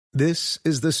This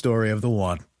is the story of the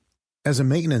one. As a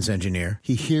maintenance engineer,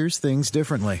 he hears things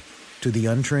differently. To the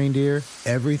untrained ear,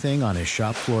 everything on his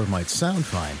shop floor might sound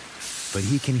fine, but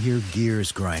he can hear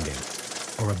gears grinding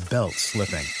or a belt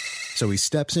slipping. So he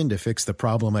steps in to fix the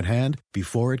problem at hand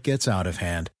before it gets out of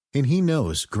hand. And he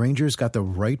knows Grainger's got the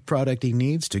right product he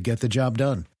needs to get the job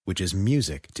done, which is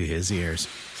music to his ears.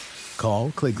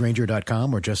 Call, click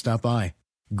Grainger.com, or just stop by.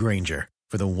 Grainger,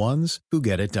 for the ones who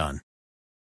get it done.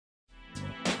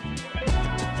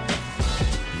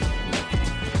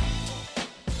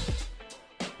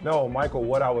 No, Michael,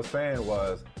 what I was saying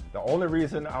was the only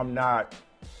reason I'm not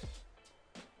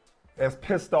as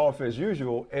pissed off as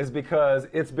usual is because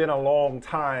it's been a long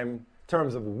time in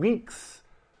terms of weeks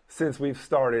since we've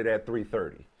started at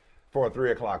 3:30 for a 3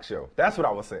 o'clock show. That's what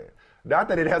I was saying. Not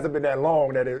that it hasn't been that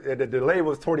long, that the delay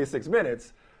was 26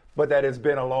 minutes, but that it's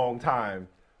been a long time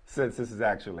since this has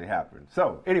actually happened.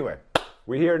 So anyway,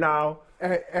 we're here now.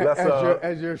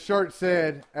 As your shirt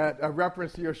said, a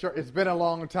reference to your shirt, it's been a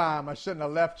long time. I shouldn't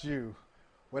have left you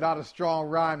without a strong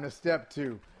rhyme to step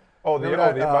to.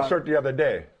 My shirt the other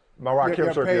day. My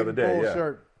Rakim shirt the other day. Yeah.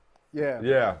 Shirt.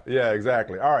 Yeah,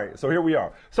 exactly. All right, so here we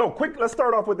are. So let's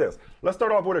start off with this. Let's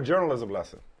start off with a journalism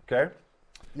lesson, okay?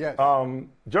 Yes.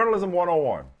 Journalism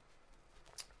 101.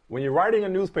 When you're writing a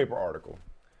newspaper article,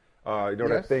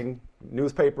 that thing,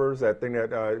 newspapers, that thing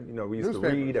that we used to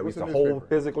read, that we used to hold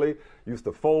physically, used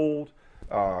to fold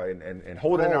and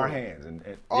hold it in our hands.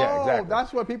 Yeah, exactly.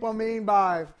 That's what people mean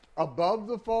by above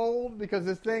the fold, because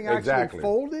this thing actually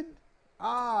folded?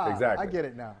 Exactly. I get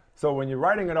it now. So when you're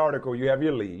writing an article, you have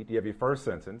your lead, you have your first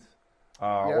sentence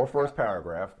or first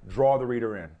paragraph, draw the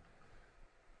reader in.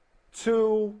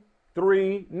 2,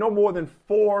 3, no more than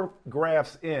 4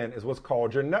 graphs in is what's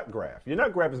called your nut graph. Your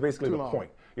nut graph is basically the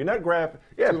point. Your nut graph,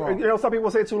 some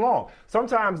people say too long.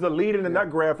 Sometimes the lead and the nut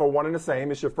graph are one and the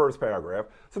same. It's your first paragraph.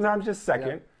 Sometimes just second.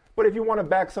 Yeah. But if you want to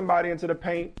back somebody into the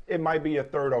paint, it might be a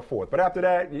third or fourth. But after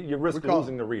that, you risk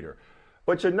losing the reader.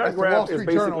 But your nut graph is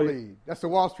basically... That's the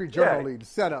Wall Street Journal lead.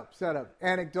 Setup,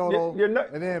 anecdotal,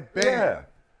 and then bam.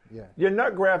 Yeah. Your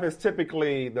nut graph is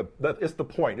typically it's the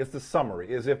point. It's the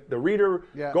summary. Is if the reader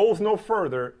goes no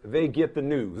further, they get the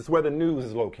news. It's where the news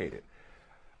is located.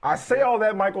 I say all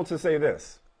that, Michael, to say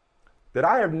this, that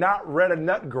I have not read a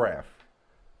nut graph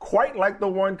quite like the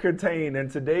one contained in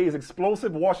today's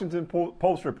explosive Washington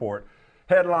Post report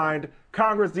headlined,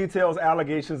 Congress details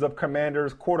allegations of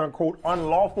Commander's quote-unquote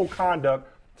unlawful conduct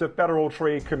to Federal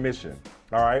Trade Commission.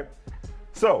 All right?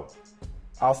 So,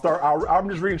 I'm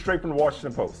just reading straight from the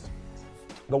Washington Post.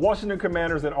 The Washington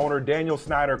Commanders and owner Daniel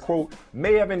Snyder, quote,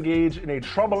 may have engaged in a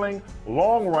troubling,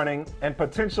 long-running, and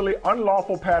potentially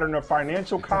unlawful pattern of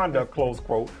financial conduct, close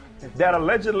quote, that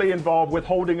allegedly involved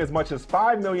withholding as much as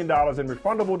 $5 million in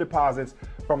refundable deposits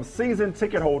from season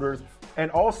ticket holders and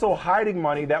also hiding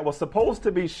money that was supposed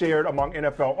to be shared among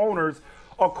NFL owners,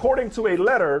 according to a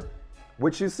letter,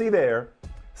 which you see there,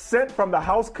 sent from the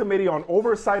House Committee on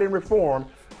Oversight and Reform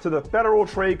to the Federal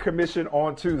Trade Commission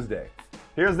on Tuesday.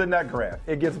 Here's the nut graph.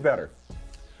 It gets better.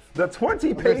 The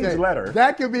 20-page letter.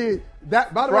 That could be, by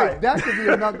the way, that could be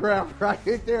a nut graph right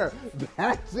there.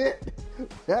 That's it.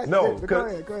 Go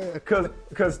ahead.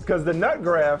 Because the nut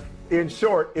graph, in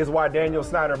short, is why Daniel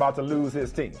Snyder about to lose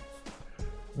his team.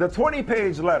 The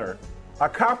 20-page letter, a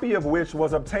copy of which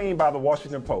was obtained by the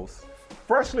Washington Post,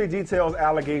 freshly details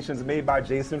allegations made by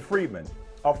Jason Friedman,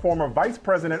 a former vice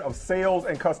president of sales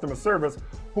and customer service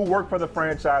who worked for the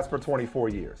franchise for 24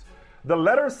 years. The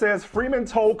letter says Freeman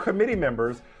told committee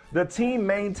members the team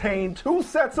maintained 2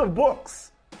 sets of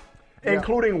books,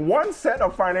 including 1 set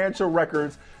of financial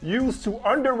records used to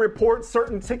underreport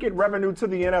certain ticket revenue to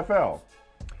the NFL.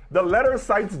 The letter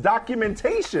cites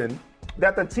documentation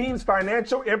that the team's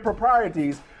financial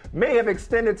improprieties may have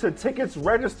extended to tickets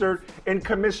registered in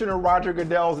Commissioner Roger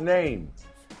Goodell's name.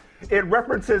 It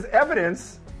references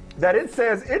evidence that it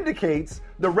says indicates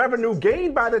the revenue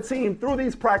gained by the team through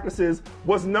these practices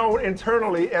was known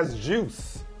internally as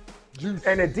juice.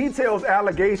 And it details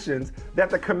allegations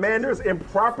that the Commanders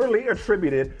improperly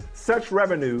attributed such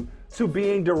revenue to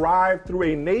being derived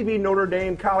through a Navy Notre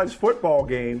Dame college football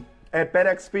game at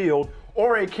FedEx Field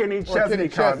or a Kenny Chesney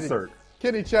concert.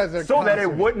 Kenny Chesney so that it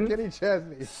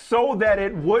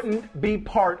wouldn't be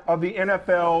part of the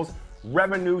NFL's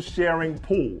revenue sharing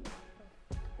pool.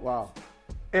 Wow.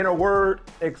 In a word,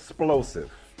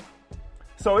 explosive.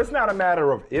 So it's not a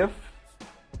matter of if,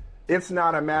 it's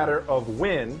not a matter of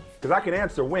when, because I can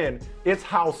answer when, it's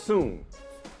how soon.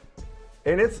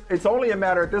 And it's only a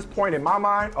matter at this point in my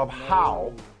mind of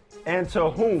how and to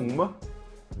whom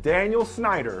Daniel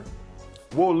Snyder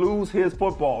will lose his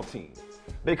football team.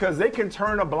 Because they can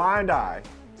turn a blind eye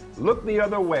look the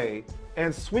other way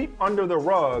and sweep under the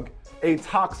rug a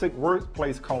toxic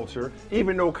workplace culture,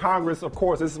 even though Congress, of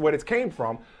course, this is what it came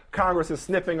from. Congress is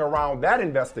sniffing around that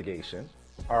investigation,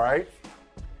 all right?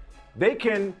 They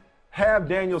can have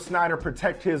Daniel Snyder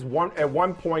protect his at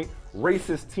one point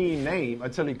racist team name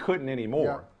until he couldn't anymore.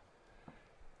 Yeah.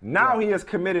 Now he has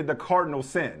committed the cardinal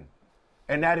sin,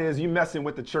 and that is you messing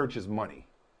with the church's money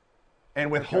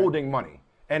and withholding money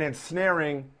and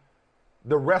ensnaring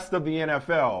the rest of the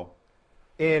NFL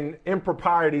in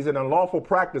improprieties and unlawful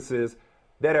practices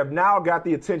that have now got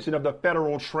the attention of the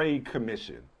Federal Trade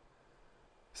Commission.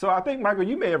 So I think, Michael,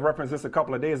 you may have referenced this a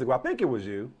couple of days ago. I think it was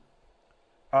you.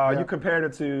 You compared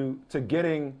it to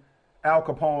getting Al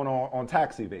Capone on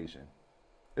tax evasion.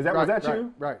 Was that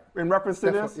you? Right. In reference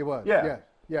to this? It was. Yeah.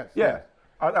 Yes.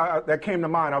 That came to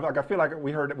mind. I feel like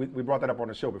we heard it. We brought that up on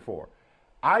the show before.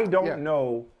 I don't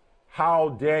know how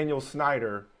Daniel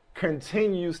Snyder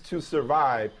continues to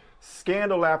survive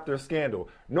scandal after scandal,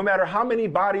 no matter how many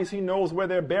bodies he knows where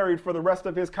they're buried for the rest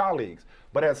of his colleagues.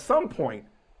 But at some point,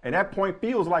 and that point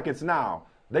feels like it's now,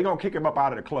 they're going to kick him up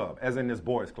out of the club, as in this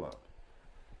boys' club.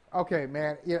 Okay,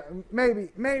 man. Yeah,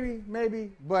 maybe.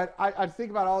 But I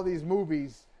think about all these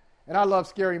movies, and I love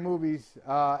scary movies.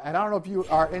 And I don't know if you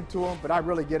are into them, but I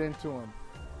really get into them.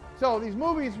 So these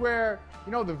movies where,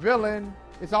 the villain,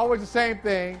 it's always the same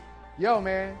thing. Yo,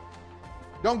 man,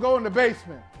 don't go in the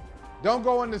basement. Don't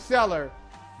go in the cellar.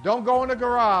 Don't go in the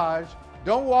garage.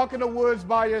 Don't walk in the woods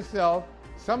by yourself.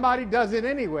 Somebody does it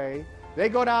anyway. They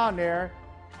go down there.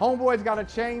 Homeboy's got a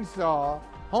chainsaw.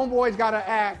 Homeboy's got an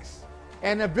axe.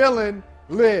 And the villain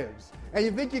lives. And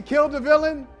you think you killed the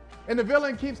villain? And the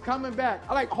villain keeps coming back.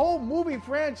 Like, whole movie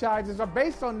franchises are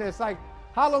based on this. Like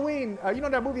Halloween. You know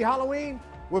that movie Halloween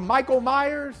with Michael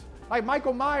Myers? Like,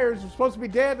 Michael Myers was supposed to be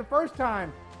dead the first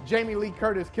time Jamie Lee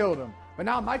Curtis killed him. But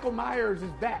now Michael Myers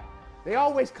is back. They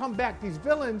always come back. These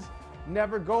villains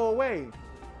never go away.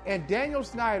 And Daniel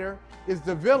Snyder is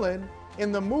the villain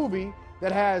in the movie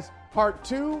that has part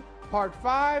 2, part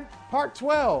 5, part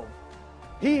 12.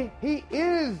 He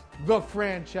is the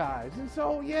franchise. And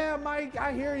so, yeah, Mike,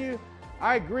 I hear you.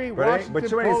 I agree. But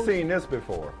you ain't seen this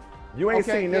before. You ain't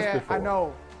seen this before. I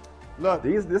know. Look,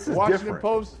 this is Washington different.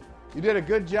 Post, you did a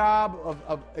good job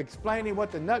of explaining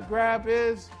what the nut graph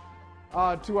is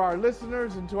to our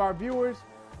listeners and to our viewers.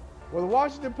 Well, the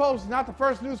Washington Post is not the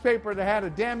first newspaper that had a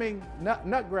damning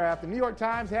nut graph. The New York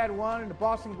Times had one, and the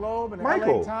Boston Globe, and the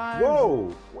LA Times.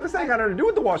 Whoa. This ain't got nothing to do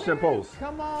with the Washington Post.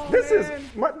 Come on,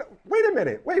 Wait a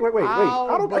minute. Wait.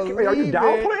 Are you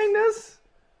downplaying this?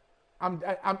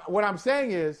 What I'm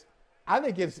saying is, I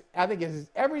think it's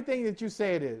everything that you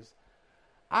say it is.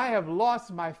 I have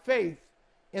lost my faith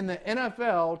in the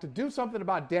NFL to do something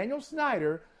about Daniel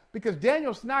Snyder because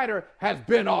Daniel Snyder has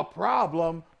been a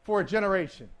problem for a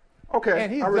generation. Okay,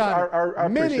 and I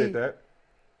appreciate that.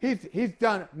 He's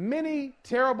done many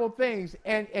terrible things,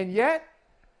 and yet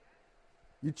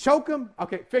you choke him.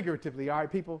 Okay, figuratively, all right,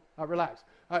 people, relax.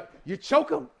 You choke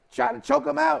him, try to choke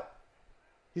him out.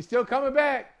 He's still coming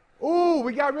back. Ooh,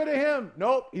 we got rid of him.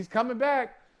 Nope, he's coming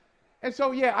back. And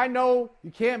so, yeah, I know you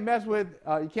can't mess with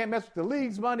the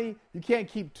league's money. You can't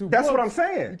keep two books. That's what I'm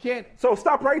saying. You can't. So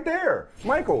stop right there,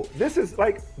 Michael. This is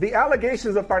like the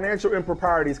allegations of financial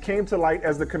improprieties came to light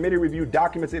as the committee reviewed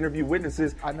documents, interviewed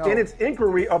witnesses in its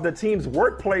inquiry of the team's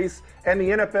workplace and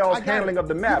the NFL's handling of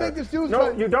the matter. You think this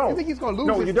dude's you don't. You think he's going to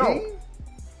lose his team?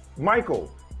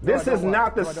 Michael, this is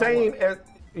not the same as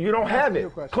you don't have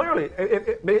it. Clearly,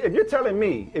 if you're telling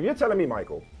me,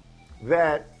 Michael,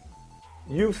 that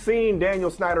you've seen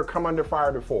Daniel Snyder come under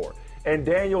fire before, and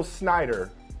Daniel Snyder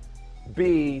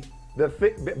be a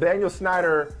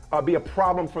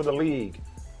problem for the league,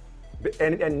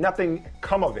 and nothing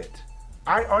come of it.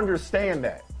 I understand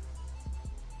that.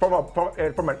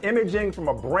 From an imaging, from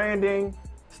a branding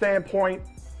standpoint,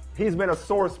 he's been a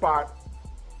sore spot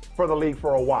for the league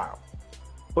for a while.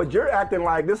 But you're acting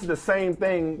like this is the same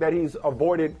thing that he's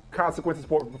avoided consequences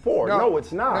for before. No,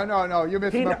 it's not. No. You're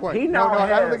missing my point.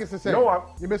 I don't think it's the same.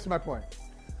 You're missing my point.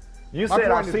 You said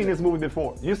I've seen this movie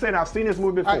before.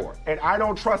 And I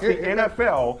don't trust the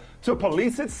NFL to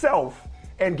police itself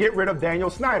and get rid of Daniel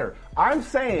Snyder. I'm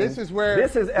saying this has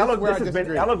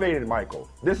been elevated, Michael.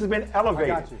 This has been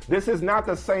elevated. This is not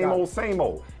the same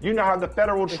old. You now have the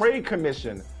Federal Trade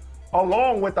Commission,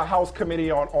 along with the House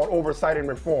Committee on Oversight and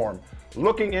Reform,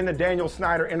 looking into Daniel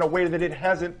Snyder in a way that it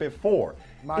hasn't before.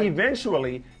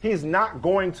 Eventually, he's not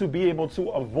going to be able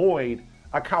to avoid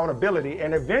accountability.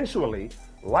 And eventually,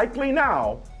 likely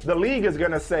now, the league is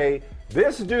going to say,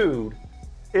 this dude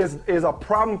is a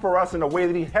problem for us in a way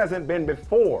that he hasn't been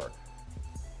before.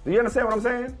 Do you understand what I'm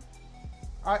saying?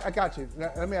 I got you.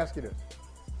 Now, let me ask you this.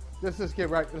 Let's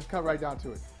cut right down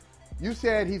to it. You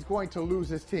said he's going to lose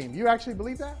his team. You actually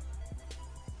believe that?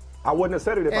 I wouldn't have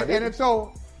said it if I didn't. And if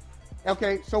so,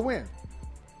 okay, so when?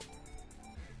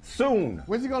 Soon.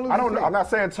 When's he going to lose I don't his know. team? I'm not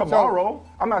saying tomorrow.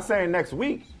 I'm not saying next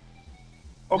week.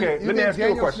 Okay, You let me think ask you a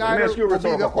Daniel question. Let me Snyder ask you a will be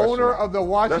rhetorical the question. owner of the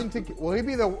Washington? Will he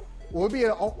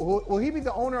be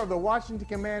the owner of the Washington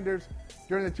Commanders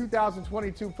during the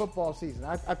 2022 football season?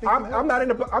 I think I'm not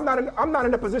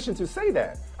in a position to say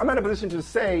that. I'm not in a position to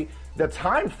say the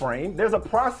time frame. There's a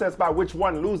process by which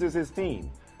one loses his team.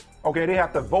 Okay, they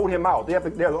have to vote him out.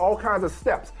 There's all kinds of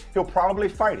steps. He'll probably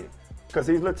fight it because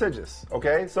he's litigious.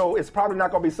 Okay, so it's probably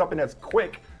not going to be something that's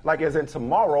quick, like as in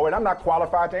tomorrow. And I'm not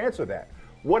qualified to answer that.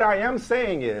 What I am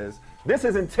saying is, this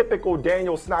isn't typical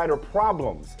Daniel Snyder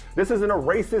problems. This isn't a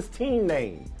racist team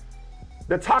name.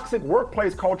 The toxic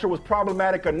workplace culture was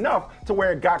problematic enough to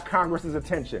where it got Congress's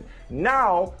attention.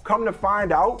 Now, come to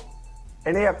find out,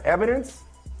 and they have evidence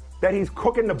that he's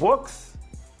cooking the books.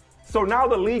 So now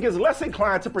the league is less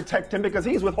inclined to protect him because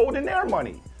he's withholding their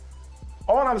money.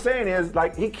 All I'm saying is,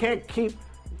 like, he can't keep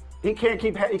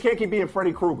being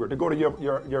Freddy Krueger, to go to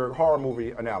your horror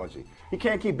movie analogy. He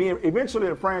can't keep being. Eventually,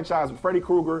 the franchise with Freddy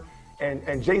Krueger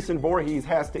and Jason Voorhees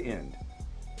has to end.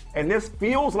 And this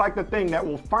feels like the thing that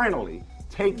will finally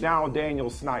take down Daniel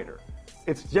Snyder.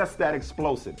 It's just that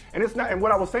explosive. And it's not. And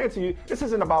what I was saying to you, this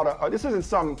isn't about this isn't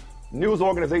some news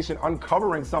organization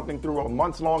uncovering something through a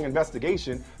months-long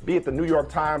investigation, be it the New York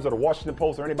Times or the Washington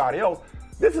Post or anybody else.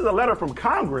 This is a letter from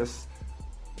Congress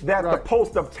that the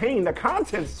Post obtained the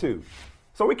contents to.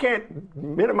 So we can't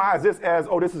minimize this as,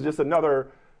 oh, this is just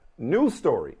another news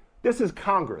story. This is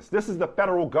Congress. This is the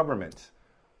federal government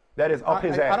that is up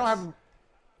his ass.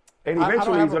 And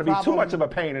eventually he's going to be too much of a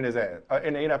pain in his ass,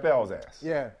 in the NFL's ass.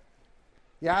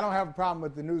 Yeah, I don't have a problem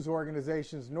with the news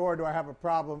organizations, nor do I have a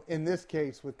problem in this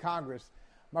case with Congress.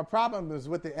 My problem is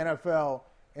with the NFL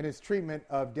and its treatment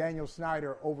of Daniel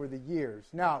Snyder over the years.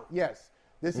 Now, yes,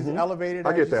 this is elevated,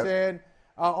 as you said.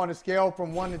 On a scale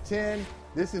from 1 to 10,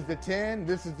 this is the 10,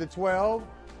 this is the 12.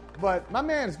 But my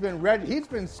man's he's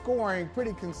been scoring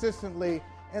pretty consistently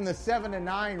in the 7 to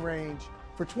 9 range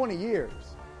for 20 years.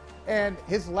 And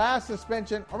his last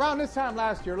suspension, around this time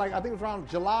last year, like I think it was around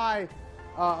July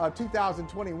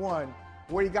 2021,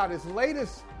 where he got his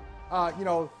latest,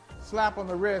 slap on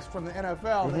the wrist from the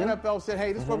NFL. The NFL said,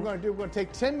 hey, this is what we're going to do. We're going to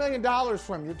take $10 million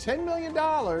from you. $10 million.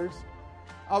 We're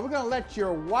going to let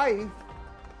your wife,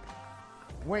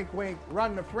 wink, wink,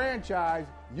 run the franchise.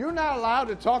 You're not allowed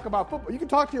to talk about football. You can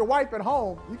talk to your wife at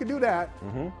home. You can do that.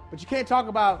 But you can't talk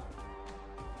about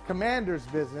Commanders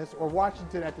business or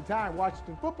Washington at the time,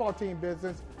 Washington football team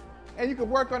business. And you can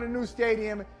work on a new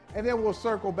stadium, and then we'll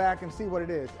circle back and see what it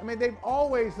is. I mean, they've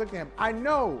always looked at him. I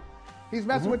know he's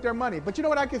messing with their money. But you know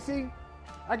what I can see?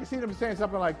 I can see them saying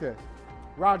something like this.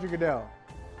 Roger Goodell.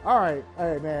 All right,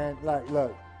 hey, man,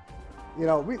 look,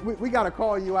 we got to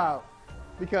call you out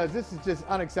because this is just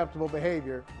unacceptable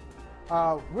behavior.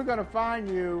 We're going to fine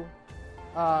you,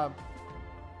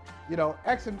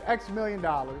 X million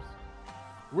dollars.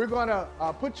 We're going to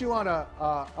put you on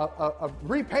a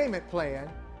repayment plan.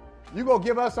 You go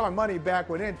give us our money back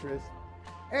with interest.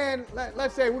 And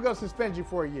let's say we're going to suspend you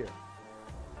for a year.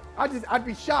 I'd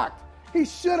be shocked. He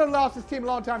should have lost his team a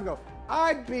long time ago.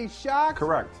 I'd be shocked.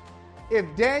 Correct. If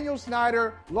Daniel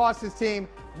Snyder lost his team.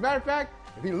 As a matter of fact,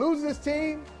 if he loses his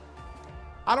team,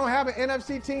 I don't have an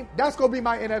NFC team. That's going to be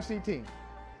my NFC team.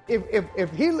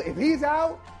 If he's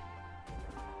out,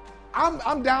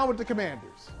 I'm down with the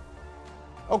Commanders.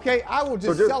 Okay, I will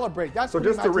just celebrate. That's so.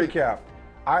 Just to recap,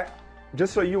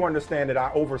 just so you understand that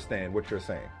I understand what you're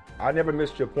saying. I never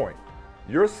missed your point.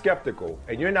 You're skeptical,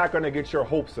 and you're not going to get your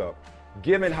hopes up,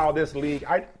 given how this league.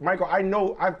 Michael, I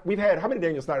know we've had how many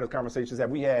Daniel Snyder conversations have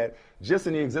we had just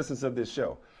in the existence of this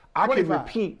show? I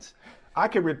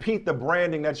can repeat the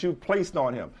branding that you've placed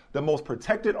on him. The most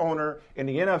protected owner in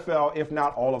the NFL, if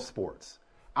not all of sports.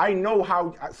 I know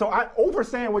how. So I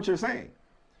understand what you're saying.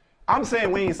 I'm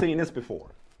saying we ain't seen this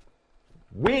before.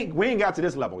 We ain't got to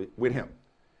this level with him.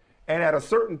 And at a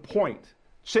certain point,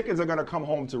 chickens are going to come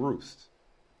home to roost.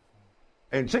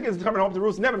 And chickens coming home to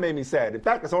roost never made me sad. In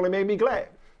fact, it's only made me glad.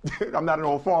 I'm not an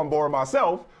old farm boy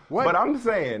myself, but I'm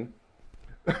saying.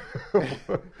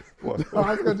 What? No,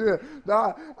 I was going to do it.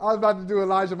 No, I was about to do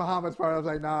Elijah Muhammad's part. I was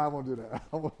like, nah, I won't do that.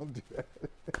 I won't do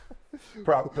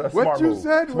that. What you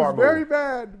said was very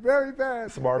bad, very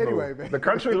bad. Smart anyway, move. Man. The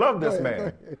country loved this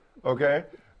man. Okay.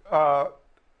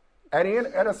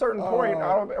 At a certain point,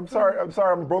 I'm sorry,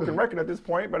 I'm a broken record at this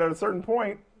point, but at a certain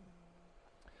point,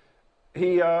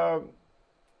 he's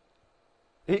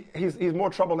more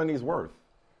trouble than he's worth.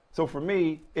 So for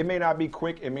me, it may not be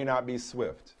quick, it may not be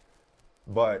swift,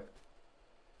 but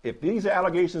if these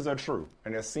allegations are true,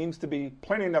 and there seems to be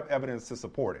plenty enough evidence to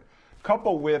support it,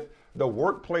 coupled with the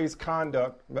workplace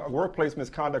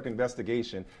misconduct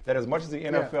investigation, that as much as the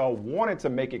NFL wanted to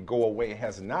make it go away,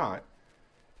 has not.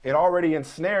 It already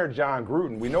ensnared John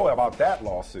Gruden. We know about that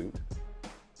lawsuit.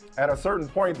 At a certain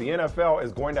point, the NFL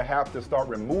is going to have to start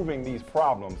removing these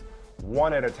problems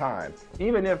one at a time,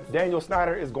 even if Daniel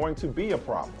Snyder is going to be a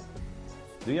problem.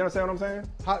 Do you understand what I'm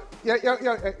saying? Yeah,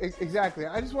 exactly.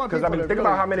 I just want people to think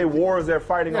about how many wars they're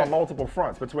fighting on multiple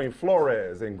fronts between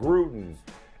Flores and Gruden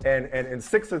and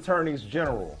 6 attorneys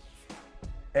general.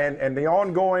 And the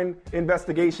ongoing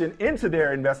investigation into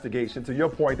their investigation, to your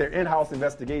point, their in-house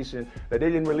investigation that they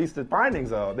didn't release the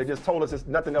findings of. They just told us there's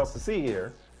nothing else to see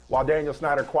here while Daniel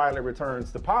Snyder quietly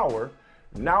returns to power.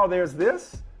 Now there's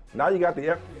this. Now you got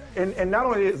and not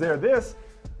only is there this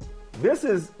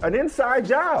is an inside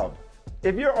job.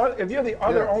 If you're the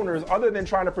other owners, other than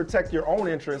trying to protect your own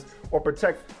interests or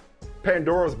protect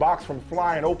Pandora's box from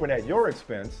flying open at your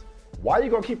expense, why are you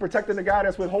going to keep protecting the guy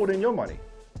that's withholding your money?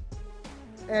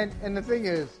 And the thing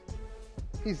is,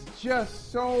 he's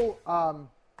just so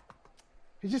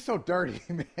dirty,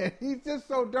 man. He's just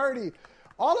so dirty.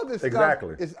 All of this stuff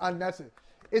is unnecessary.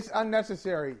 It's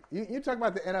unnecessary. You talk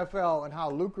about the NFL and how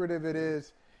lucrative it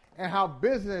is and how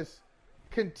business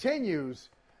continues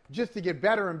just to get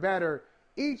better and better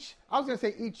each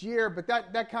year, but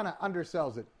that kind of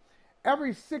undersells it.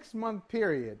 Every 6-month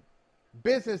period,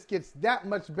 business gets that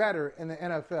much better in the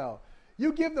NFL.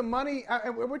 You give the money,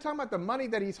 and we're talking about the money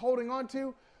that he's holding on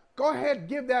to, go ahead,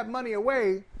 give that money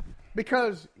away,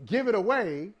 because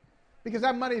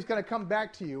that money is going to come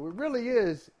back to you. It really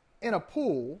is in a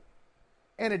pool,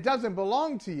 and it doesn't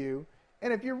belong to you.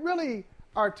 And if you really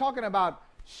are talking about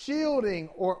shielding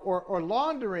or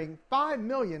laundering $5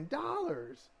 million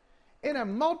in a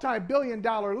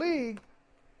multi-billion-dollar league,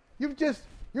 you're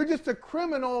just a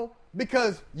criminal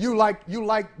because you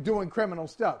like doing criminal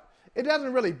stuff. It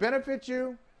doesn't really benefit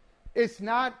you. It's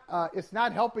not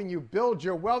helping you build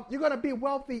your wealth. You're going to be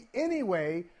wealthy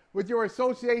anyway with your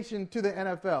association to the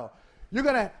NFL.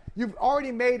 You've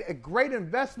already made a great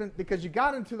investment because you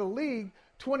got into the league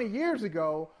 20 years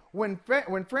ago when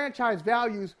franchise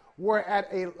values were at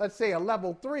let's say a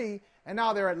level 3, and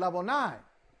now they're at level 9.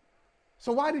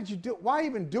 So why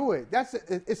even do it?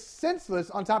 It's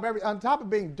senseless. On top of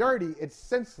being dirty, it's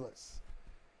senseless.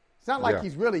 It's not like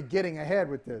he's really getting ahead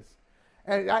with this.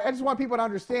 And I just want people to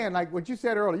understand, like what you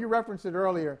said earlier, you referenced it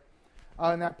earlier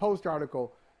in that Post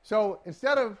article. So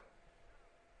instead of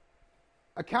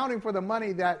accounting for the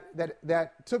money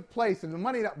that took place and the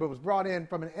money that was brought in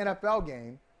from an NFL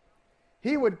game,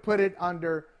 he would put it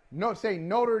under, say,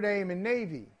 Notre Dame and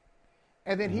Navy.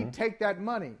 And then he'd take that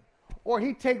money. Or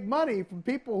he'd take money from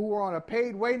people who were on a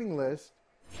paid waiting list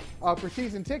for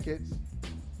season tickets,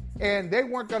 and they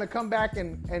weren't going to come back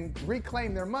and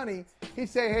reclaim their money. He'd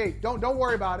say, hey, don't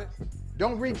worry about it.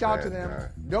 Don't reach out to them.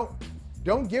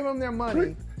 Don't give them their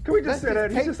money. Can we just say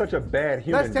that? He's just such a bad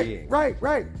human being.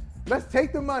 Right. Let's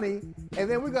take the money, and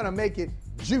then we're going to make it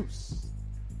juice.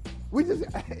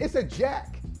 It's a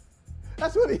jack.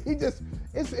 That's what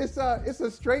it's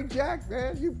a straight jack,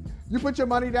 man. You put your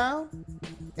money down,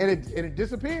 and it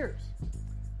disappears.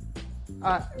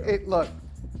 Look,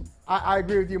 I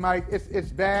agree with you, Mike.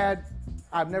 It's bad.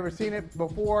 I've never seen it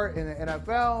before in the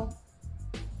NFL.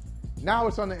 Now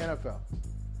it's on the NFL.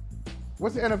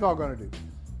 What's the NFL going to do?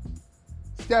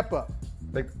 Step up.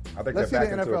 I think Let's they're see back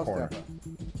the into NFL a corner. step up.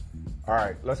 All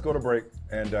right, let's go to break.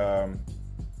 And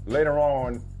later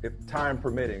on, if time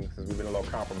permitting, since we've been a little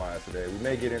compromised today, we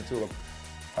may get into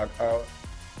a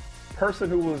person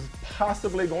who was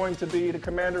possibly going to be the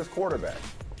Commanders' quarterback.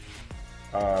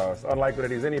 It's unlikely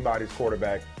that he's anybody's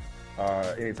quarterback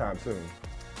anytime soon.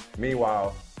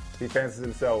 Meanwhile, he fancies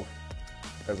himself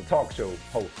as a talk show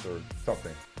host or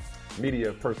something,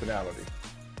 media personality.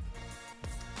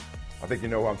 I think you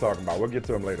know who I'm talking about. We'll get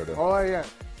to him later, though. Oh, yeah.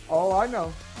 Oh, I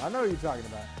know. I know who you're talking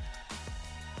about.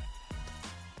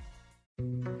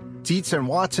 Dietz and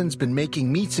Watson's been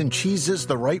making meats and cheeses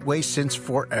the right way since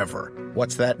forever.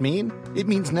 What's that mean? It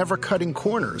means never cutting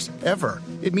corners, ever.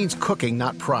 It means cooking,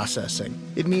 not processing.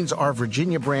 It means our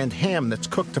Virginia brand ham that's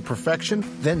cooked to perfection,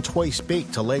 then twice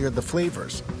baked to layer the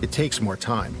flavors. It takes more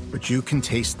time, but you can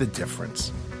taste the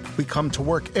difference. We come to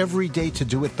work every day to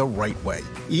do it the right way,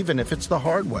 even if it's the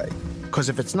hard way. Because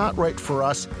if it's not right for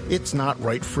us, it's not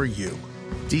right for you.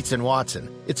 Dietz and Watson,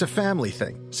 it's a family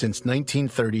thing since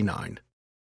 1939.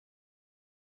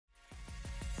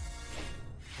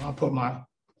 I put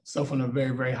myself on a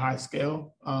very, very high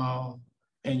scale.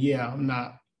 And yeah, I'm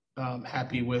not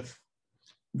happy with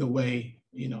the way,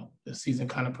 the season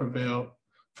kind of prevailed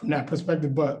from that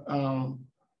perspective. But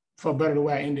felt better the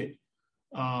way I ended.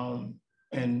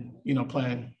 And,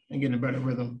 playing and getting a better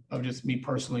rhythm of just me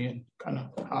personally and kind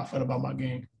of how I felt about my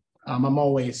game. I'm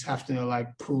always having to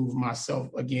prove myself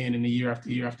again in the year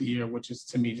after year after year, which is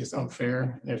to me just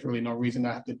unfair. There's really no reason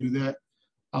I have to do that.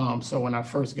 So when I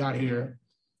first got here,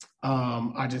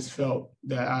 I just felt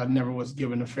that I never was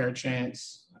given a fair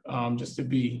chance just to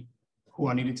be who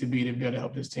I needed to be able to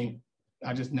help this team.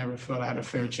 I just never felt I had a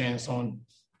fair chance on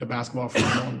the basketball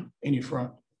front, on any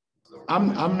front.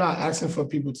 I'm not asking for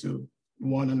people to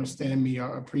understand me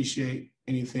or appreciate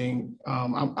anything.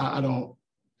 I don't,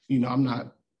 I'm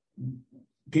not.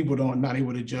 People not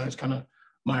able to judge kind of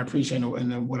my appreciation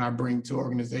and then what I bring to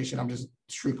organization. I'm just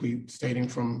strictly stating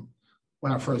from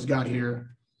when I first got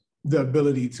here, the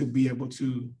ability to be able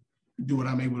to do what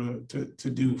I'm able to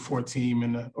do for a team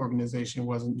and the organization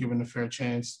wasn't given a fair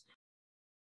chance.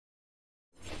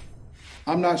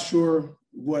 I'm not sure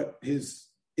what his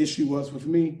issue was with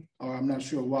me, or I'm not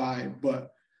sure why,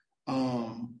 but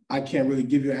I can't really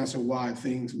give you an answer why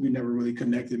we never really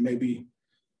connected. Maybe,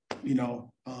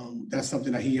 that's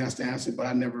something that he has to answer, but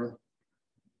I never,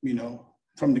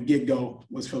 from the get-go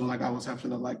was feeling like I was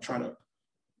having to try to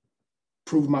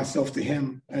prove myself to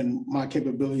him and my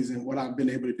capabilities and what I've been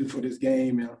able to do for this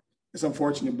game. And it's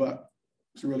unfortunate, but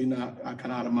it's really not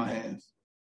kind of out of my hands.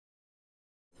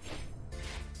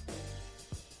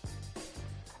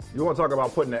 You want to talk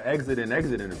about putting an exit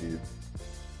interview?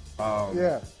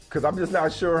 Yeah. Because I'm just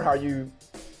not sure how you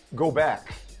go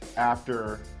back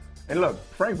after. And look,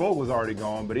 Frank Vogel's already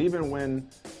gone, but even when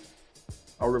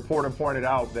a reporter pointed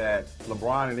out that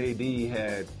LeBron and AD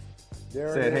had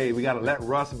said, hey, we got to let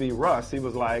Russ be Russ, he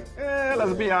was like,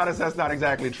 let's be honest, that's not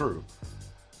exactly true.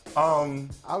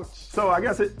 Ouch. So I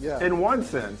guess in one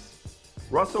sense,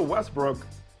 Russell Westbrook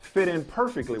fit in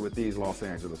perfectly with these Los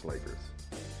Angeles Lakers.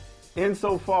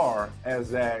 Insofar as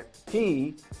that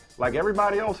he, like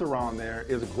everybody else around there,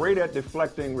 is great at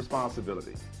deflecting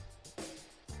responsibility.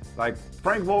 Like,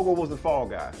 Frank Vogel was the fall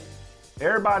guy.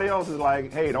 Everybody else is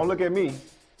like, hey, don't look at me.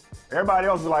 Everybody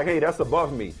else is like, hey, that's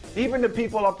above me. Even the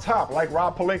people up top, like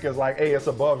Rob Pelinka, is like, hey, it's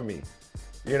above me.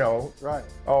 Right.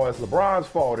 Oh, it's LeBron's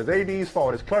fault. It's AD's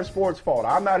fault. It's Clutch Sports' fault.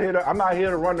 I'm not here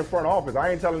to run the front office.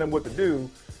 I ain't telling them what to do.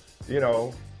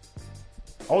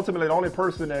 Ultimately, the only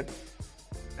person that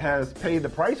has paid the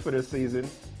price for this season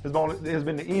has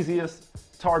been the easiest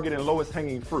target and lowest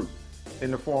hanging fruit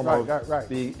in the form of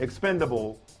the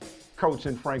expendable coach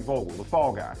in Frank Vogel, the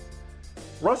fall guy.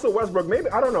 Russell Westbrook, maybe,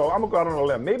 I don't know, I'm going to go out on a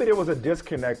limb. Maybe there was a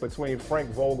disconnect between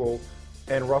Frank Vogel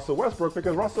and Russell Westbrook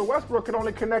because Russell Westbrook could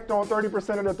only connect on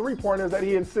 30% of the three-pointers that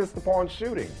he insists upon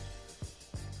shooting.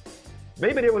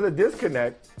 Maybe there was a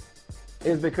disconnect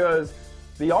is because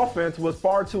the offense was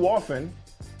far too often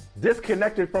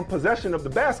disconnected from possession of the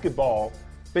basketball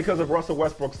because of Russell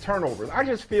Westbrook's turnovers. I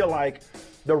just feel like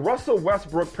the Russell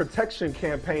Westbrook protection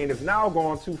campaign has now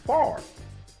gone too far.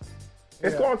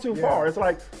 It's gone too far. It's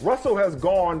like Russell has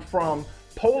gone from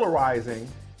polarizing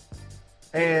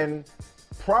and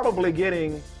probably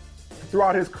getting,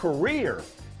 throughout his career,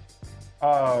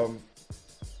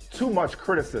 too much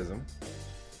criticism,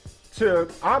 to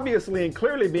obviously and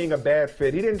clearly being a bad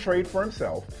fit. He didn't trade for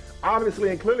himself. Obviously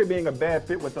and clearly being a bad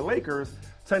fit with the Lakers,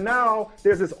 to now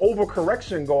there's this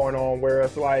overcorrection going on where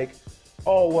it's like,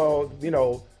 oh, well,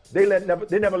 they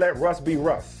never let Russ be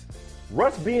Russ.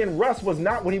 Russ being Russ was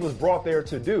not what he was brought there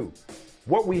to do.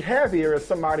 What we have here is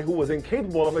somebody who was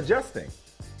incapable of adjusting.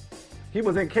 He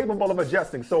was incapable of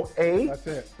adjusting. So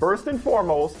first and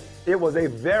foremost, it was a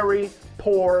very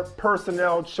poor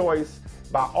personnel choice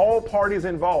by all parties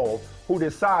involved who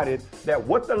decided that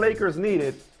what the Lakers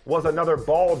needed was another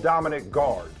ball-dominant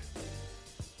guard.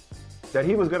 That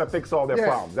he was going to fix all their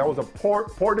problems. That was a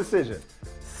poor decision.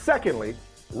 Secondly,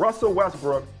 Russell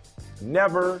Westbrook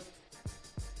never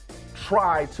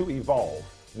tried to evolve,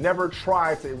 never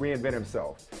tried to reinvent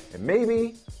himself. And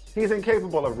maybe he's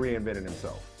incapable of reinventing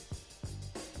himself.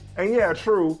 And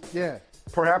true. Yeah.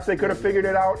 Perhaps they could have figured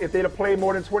it out if they'd have played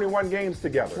more than 21 games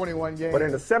together. 21 games. But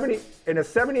in the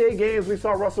 78 games we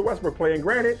saw Russell Westbrook play, and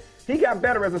granted, he got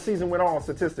better as the season went on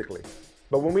statistically.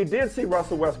 But when we did see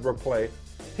Russell Westbrook play,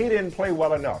 he didn't play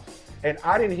well enough. And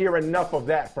I didn't hear enough of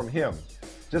that from him.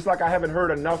 Just like I haven't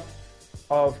heard enough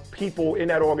of people in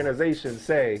that organization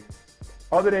say,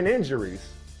 other than injuries,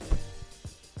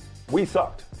 we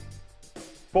sucked.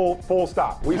 Full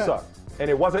stop. We sucked. And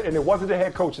it wasn't the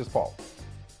head coach's fault.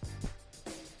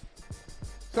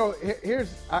 So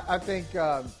I think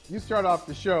you start off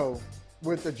the show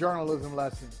with the journalism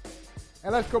lesson.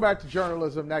 And let's go back to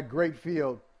journalism, that great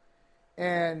field.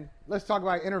 And let's talk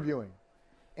about interviewing.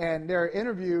 And there are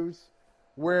interviews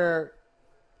where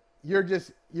you're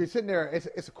sitting there.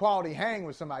 It's a quality hang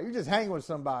with somebody. You're just hanging with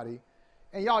somebody,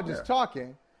 and y'all just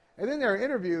talking. And then there are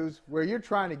interviews where you're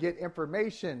trying to get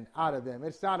information out of them.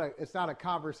 It's not a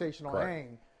conversational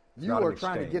hang. You are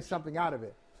trying to get something out of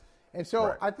it. And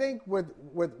so I think with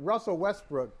Russell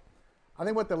Westbrook, I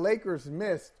think what the Lakers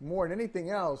missed more than anything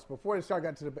else before they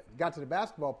got to the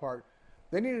basketball part,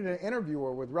 they needed an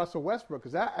interviewer with Russell Westbrook.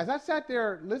 Because as I sat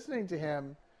there listening to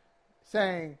him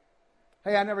saying,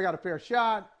 hey, I never got a fair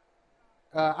shot.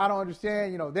 I don't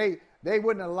understand. They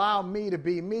wouldn't allow me to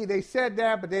be me. They said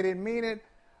that, but they didn't mean it.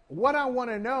 What I want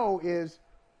to know is,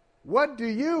 what do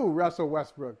you, Russell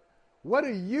Westbrook, what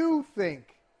do you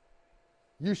think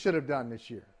you should have done this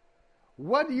year?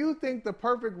 What do you think the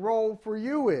perfect role for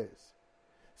you is?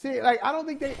 See, I don't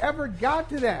think they ever got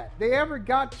to that. They ever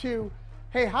got to,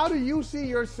 hey, how do you see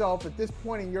yourself at this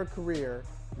point in your career?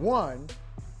 One,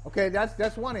 okay,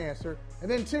 that's one answer.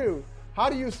 And then two, how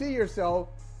do you see yourself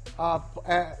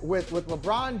with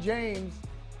LeBron James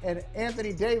and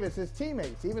Anthony Davis as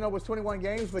teammates? Even though it was 21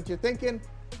 games, but you're thinking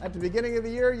at the beginning of the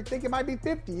year, you think it might be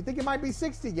 50. You think it might be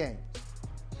 60 games.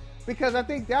 Because I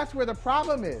think that's where the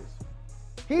problem is.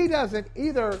 He doesn't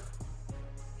either.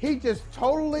 He just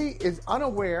totally is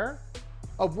unaware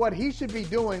of what he should be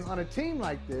doing on a team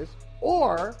like this,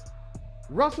 or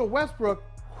Russell Westbrook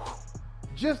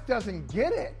just doesn't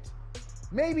get it.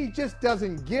 Maybe just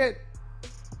doesn't get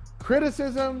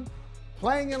criticism,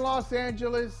 playing in Los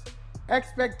Angeles,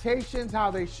 expectations, how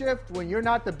they shift when you're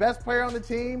not the best player on the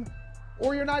team,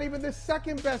 or you're not even the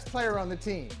second best player on the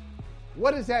team.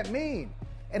 What does that mean?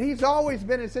 And he's always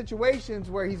been in situations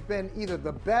where he's been either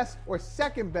the best or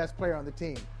second best player on the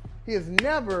team. He has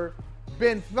never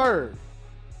been third.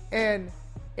 And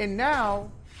now,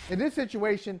 in this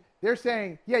situation, they're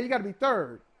saying, yeah, you got to be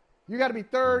third. You got to be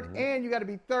third, and you got to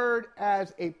be third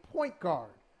as a point guard.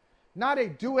 Not a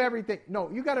do everything. No,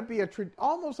 you got to be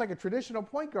almost like a traditional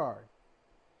point guard.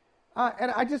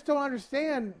 And I just don't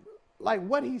understand,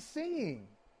 what he's seeing.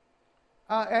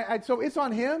 And so it's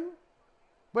on him.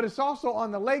 But it's also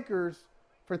on the Lakers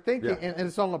for thinking, and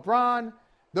it's on LeBron.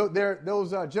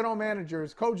 Those general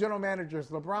managers, co-general managers,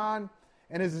 LeBron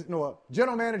and his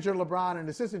general manager LeBron and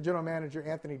assistant general manager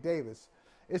Anthony Davis.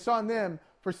 It's on them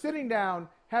for sitting down,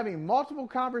 having multiple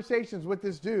conversations with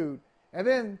this dude, and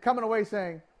then coming away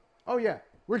saying, "Oh yeah,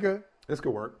 we're good. This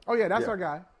could work. Oh yeah, that's our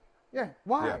guy." Yeah.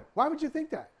 Why? Yeah. Why would you think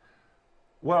that?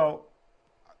 Well,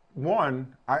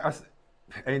 one,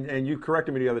 and you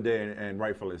corrected me the other day, and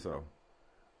rightfully so.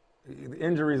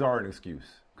 Injuries are an excuse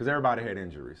because everybody had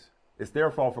injuries. It's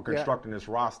their fault for constructing this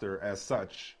roster as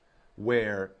such,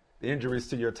 where the injuries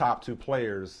to your top two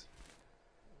players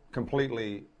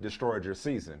completely destroyed your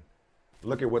season.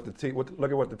 Look at what the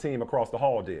team across the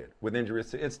hall did with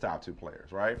injuries to its top two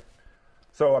players, right?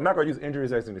 So I'm not going to use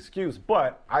injuries as an excuse,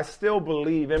 but I still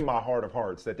believe in my heart of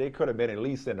hearts that they could have been at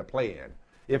least in the play-in,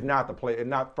 if not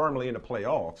not firmly in the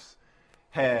playoffs,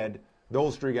 had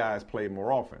those three guys played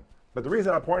more often. But the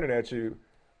reason I pointed at you,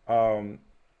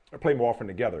 play more often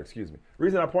together, excuse me. The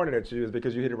reason I pointed at you is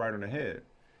because you hit it right on the head.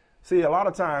 See, a lot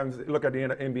of times, look at the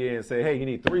NBA and say, hey, you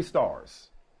need 3 stars.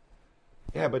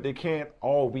 Yeah, but they can't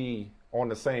all be on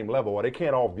the same level, or they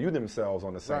can't all view themselves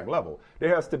on the same level.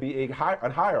 There has to be a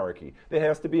hierarchy. There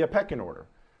has to be a pecking order.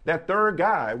 That third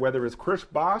guy, whether it's Chris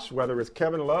Bosh, whether it's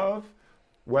Kevin Love,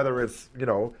 whether it's,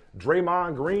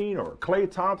 Draymond Green or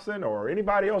Klay Thompson or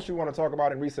anybody else you want to talk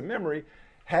about in recent memory,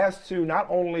 has to not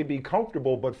only be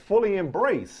comfortable but fully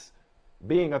embrace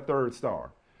being a third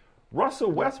star.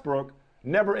 Russell Westbrook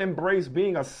never embraced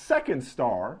being a second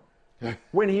star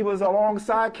when he was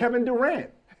alongside Kevin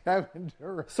Durant.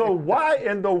 So why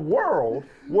in the world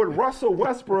would Russell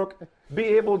Westbrook be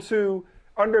able to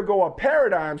undergo a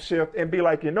paradigm shift and be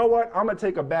like, you know what, I'm going to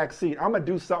take a back seat. I'm going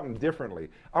to do something differently.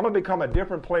 I'm going to become a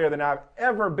different player than I've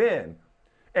ever been.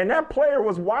 And that player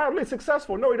was wildly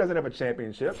successful. No, he doesn't have a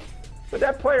championship. But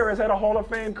that player has had a Hall of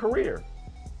Fame career.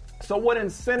 So what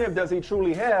incentive does he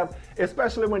truly have,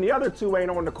 especially when the other two ain't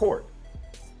on the court?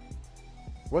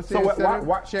 What's the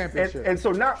incentive? Championship. And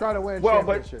so now, try to win a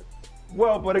championship.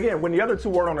 But again, when the other two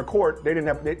weren't on the court, they didn't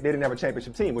have a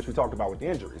championship team, which we talked about with the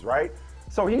injuries, right?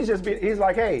 So he's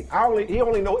like, hey, he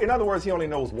only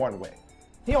knows one way.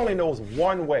 He only knows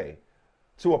one way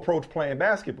to approach playing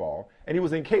basketball, and he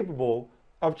was incapable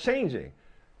of changing.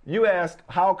 You ask,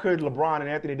 how could LeBron and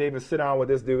Anthony Davis sit down with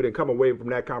this dude and come away from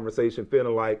that conversation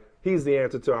feeling like he's the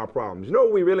answer to our problems? You know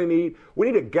what we really need?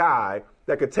 We need a guy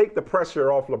that could take the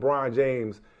pressure off LeBron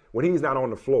James when he's not on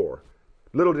the floor.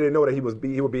 Little did they know that he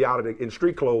would be out in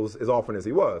street clothes as often as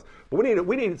he was. But we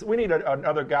need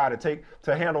another guy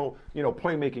to handle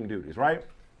playmaking duties, right?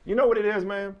 You know what it is,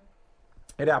 man?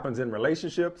 It happens in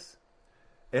relationships.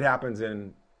 It happens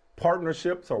in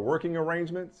partnerships or working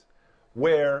arrangements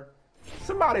where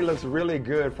somebody looks really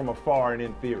good from afar and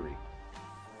in theory.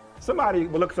 Somebody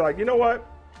looks like, you know what?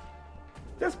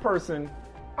 This person,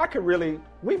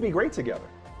 we'd be great together.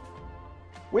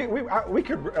 We've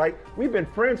been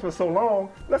friends for so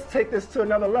long. Let's take this to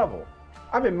another level.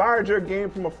 I've admired your game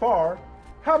from afar.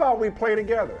 How about we play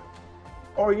together?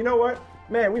 Or you know what?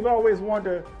 Man, we've always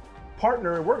wanted to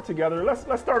partner and work together. Let's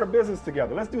start a business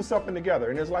together. Let's do something together.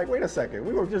 And it's like, wait a second,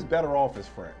 we were just better off as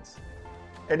friends.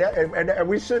 And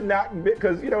we should not,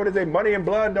 because you know what they say, money and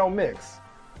blood don't mix.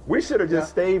 We should have just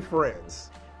stayed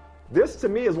friends. This to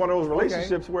me is one of those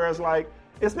relationships where it's like,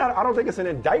 I don't think it's an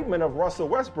indictment of Russell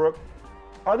Westbrook,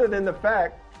 other than the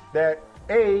fact that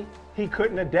A, he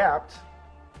couldn't adapt,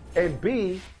 and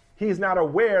B, he's not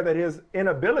aware that his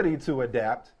inability to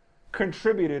adapt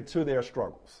contributed to their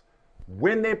struggles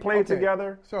when they played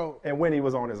together and when he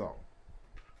was on his own.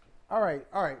 All right.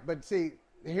 But see,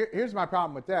 here's my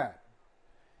problem with that.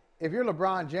 If you're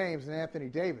LeBron James and Anthony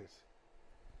Davis,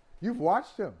 you've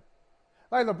watched him.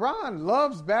 Like, LeBron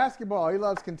loves basketball. He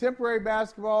loves contemporary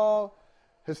basketball,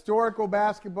 historical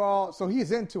basketball, so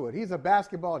he's into it. He's a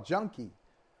basketball junkie.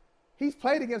 He's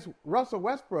played against Russell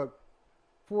Westbrook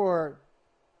for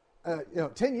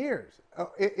 10 years,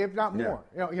 if not more.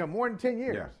 More than 10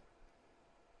 years. Yeah.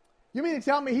 You mean to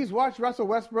tell me he's watched Russell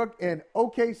Westbrook in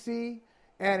OKC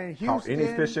and in Houston? How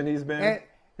inefficient he's been.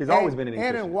 He's always been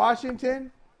inefficient. And in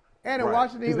Washington. And in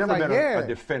Washington, he's never been a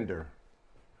defender.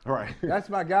 Right. That's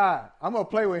my guy. I'm gonna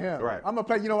play with him. Right. I'm gonna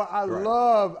play. You know what? I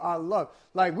love.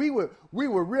 Like we would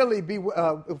really be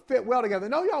fit well together.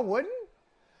 No, y'all wouldn't.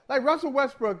 Like Russell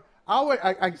Westbrook,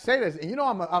 I say this, and you know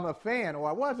I'm a fan, or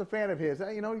I was a fan of his.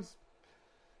 You know he's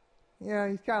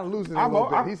kind of losing a little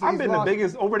bit. I've been the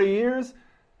biggest over the years.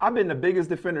 I've been the biggest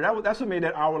defender. That's what made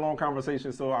that hour-long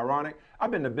conversation so ironic.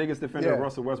 I've been the biggest defender of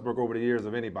Russell Westbrook over the years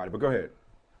of anybody. But go ahead.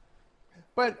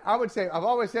 But I would say I've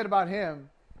always said about him,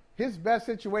 his best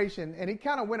situation, and he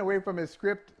kind of went away from his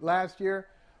script last year,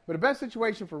 but the best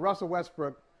situation for Russell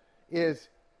Westbrook is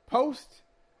post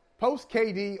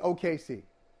KD OKC.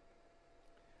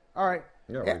 All right.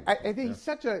 Yeah, I think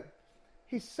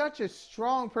he's such a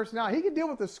strong personality. He can deal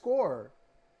with the scorer.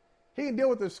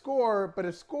 But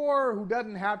a scorer who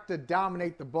doesn't have to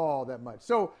dominate the ball that much.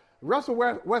 So Russell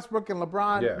Westbrook and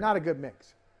LeBron, not a good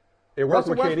mix. It works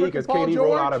with KD because KD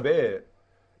roll out of bed.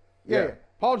 Yeah.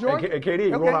 Paul George? And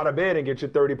KD roll out of bed and get you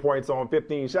 30 points on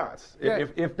 15 shots,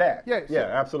 if that. Yeah,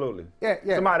 absolutely. Yeah.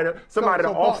 Somebody to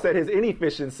offset his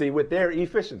inefficiency with their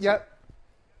efficiency. Yep.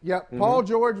 Mm-hmm. Paul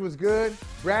George was good.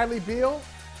 Bradley Beal,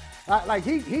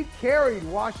 he carried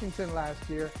Washington last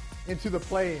year into the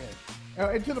play-in,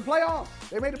 into the playoffs.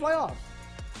 They made the playoffs.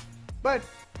 But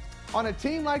on a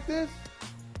team like this,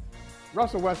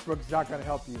 Russell Westbrook is not going to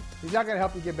help you. He's not going to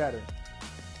help you get better.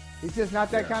 He's just not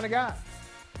that kind of guy.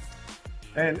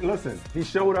 And listen, he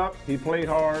showed up. He played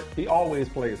hard. He always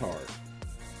plays hard.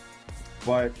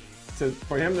 But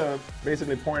for him to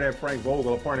basically point at Frank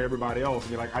Vogel or point at everybody else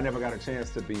and be like, I never got a chance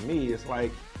to be me, it's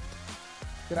like,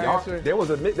 there was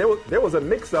a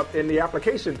mix-up in the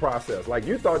application process. Like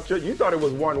you thought it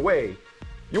was one way.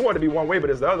 You wanted to be one way, but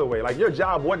it's the other way. Like your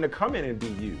job wasn't to come in and be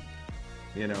you.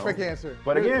 You know. Quick answer.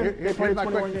 But again, they played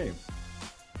 21 games.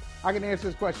 I can answer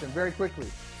this question very quickly.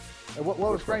 And what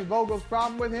was Frank Vogel's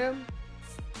problem with him?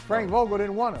 Frank Vogel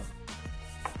didn't want him.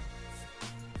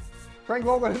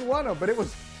 But it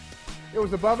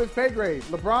was above his pay grade.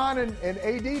 LeBron and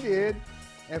AD did,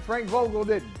 and Frank Vogel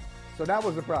didn't. So that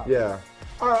was the problem. Yeah.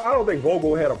 I don't think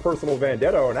Vogel had a personal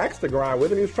vendetta or an axe to grind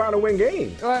with him. He was trying to win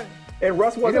games. Right. And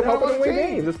Russ wasn't helping him win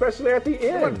games, especially at the end.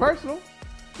 It wasn't personal.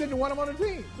 Didn't want him on the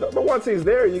team. But once he's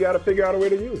there, you got to figure out a way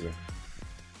to use him.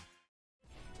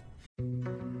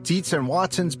 Dietz and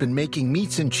Watson's been making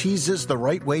meats and cheeses the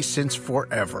right way since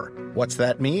forever. What's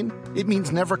that mean? It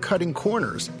means never cutting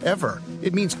corners, ever.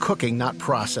 It means cooking, not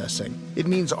processing. It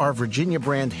means our Virginia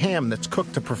brand ham that's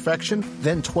cooked to perfection,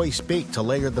 then twice baked to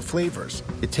layer the flavors.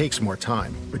 It takes more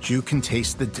time, but you can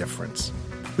taste the difference.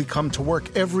 We come to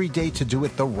work every day to do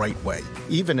it the right way,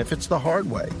 even if it's the hard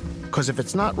way. Because if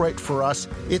it's not right for us,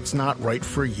 it's not right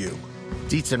for you.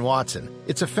 Dietz and Watson,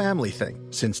 it's a family thing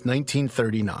since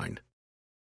 1939.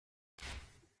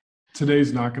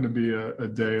 Today's not going to be a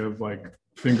day of like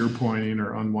finger pointing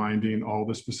or unwinding all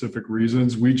the specific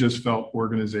reasons. We just felt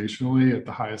organizationally at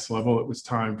the highest level, it was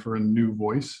time for a new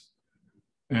voice.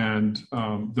 And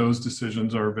those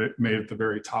decisions are made at the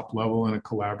very top level in a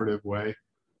collaborative way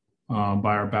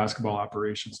by our basketball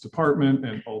operations department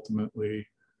and ultimately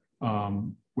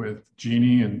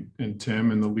Jeannie and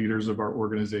Tim and the leaders of our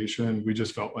organization. We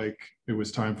just felt like it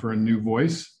was time for a new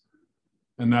voice.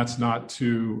 And that's not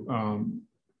to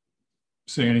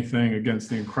say anything against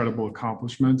the incredible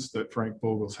accomplishments that Frank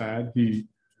Vogel's had. He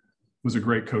was a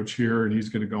great coach here, and he's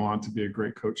going to go on to be a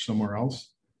great coach somewhere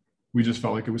else. We just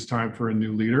felt like it was time for a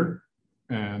new leader,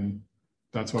 and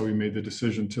that's why we made the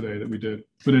decision today that we did.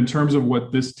 But in terms of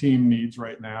what this team needs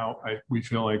right now, we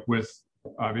feel like with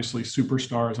obviously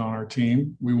superstars on our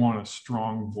team, we want a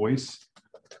strong voice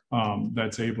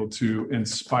that's able to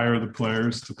inspire the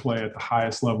players to play at the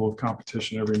highest level of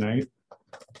competition every night.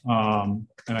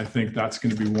 And I think that's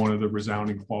going to be one of the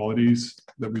resounding qualities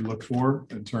that we look for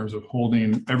in terms of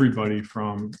holding everybody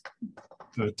from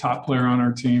the top player on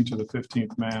our team to the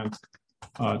 15th man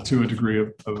to a degree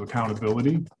of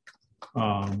accountability.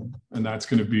 And that's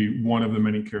going to be one of the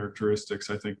many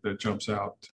characteristics I think that jumps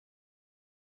out.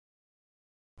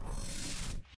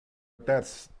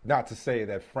 That's not to say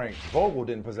that Frank Vogel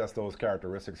didn't possess those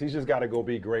characteristics. He's just got to go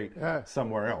be great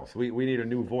somewhere else. We need a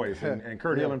new voice. And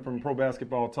Kurt Hillen from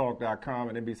ProBasketballTalk.com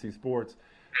and NBC Sports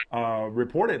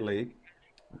reportedly,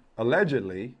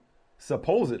 allegedly,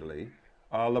 supposedly,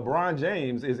 LeBron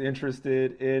James is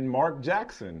interested in Mark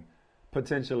Jackson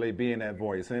potentially being that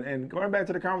voice. And going back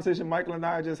to the conversation Michael and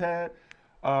I just had,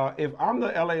 if I'm the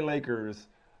LA Lakers,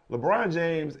 LeBron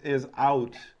James is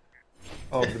out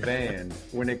of the band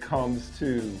when it comes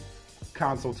to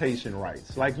consultation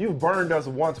rights. Like, you've burned us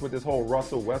once with this whole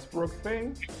Russell Westbrook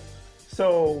thing.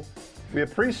 So we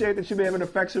appreciate that you may have an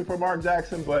affection for Mark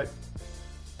Jackson, but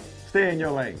stay in your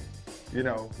lane. You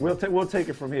know, we'll take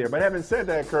it from here. But having said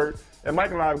that, Kurt, and Mike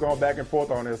and I have gone back and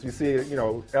forth on this. You see, you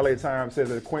know, LA Times says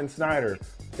that Quinn Snyder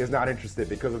is not interested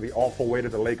because of the awful way that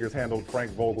the Lakers handled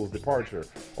Frank Vogel's departure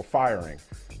or firing.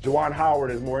 Juwan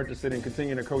Howard is more interested in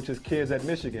continuing to coach his kids at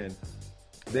Michigan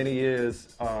than he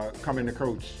is coming to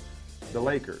coach the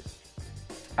Lakers.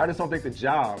 I just don't think the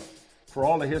job, for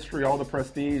all the history, all the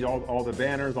prestige, all the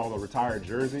banners, all the retired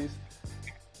jerseys,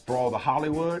 for all the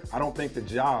Hollywood, I don't think the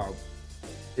job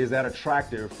is that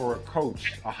attractive for a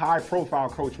coach, a high-profile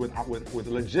coach with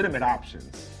legitimate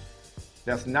options,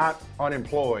 that's not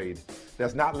unemployed,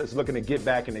 that's not just looking to get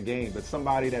back in the game, but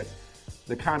somebody that's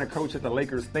the kind of coach that the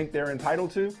Lakers think they're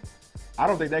entitled to. I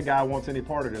don't think that guy wants any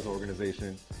part of this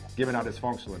organization, given how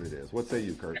dysfunctional it is. What say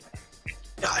you, Kurt?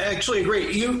 I actually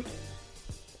agree.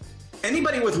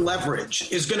 Anybody with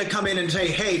leverage is going to come in and say,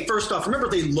 hey, first off, remember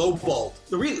they lowballed.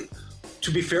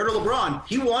 To be fair to LeBron,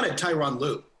 he wanted Tyronn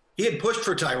Lue. He had pushed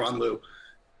for Tyronn Lue.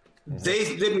 Mm-hmm.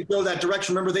 They didn't go that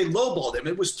direction. Remember, they lowballed him.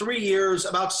 It was 3 years,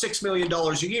 about $6 million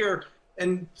a year.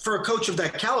 And for a coach of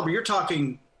that caliber, you're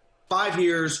talking 5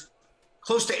 years,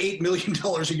 close to $8 million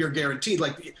a year guaranteed.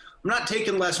 Like, I'm not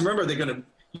taking less. Remember,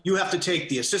 you have to take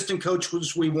the assistant coach,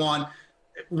 which we want.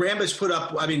 Vogel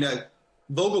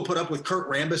put up with Kurt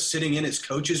Rambis sitting in his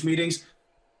coaches' meetings.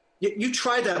 You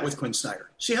try that with Quinn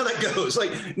Snyder. See how that goes.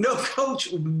 Like, no coach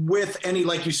with any,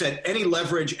 like you said, any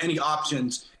leverage, any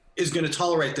options is going to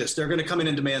tolerate this. They're going to come in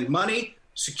and demand money,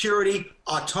 security,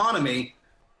 autonomy.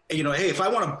 You know, hey, if I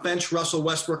want to bench Russell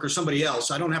Westbrook or somebody else,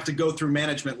 I don't have to go through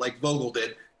management like Vogel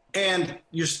did. And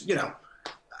you've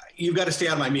got to stay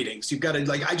out of my meetings. You've got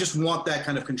to, I just want that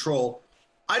kind of control.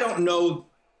 I don't know.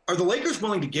 Are the Lakers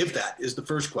willing to give that is the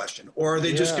first question. Or are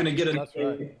they just going to get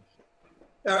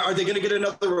Are they going to get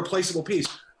another replaceable piece?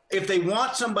 If they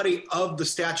want somebody of the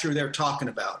stature they're talking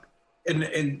about,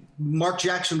 and Mark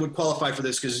Jackson would qualify for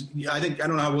this, because I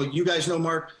don't know how well you guys know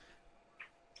Mark.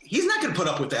 He's not going to put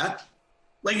up with that.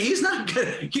 Like, he's not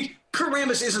going to. Kurt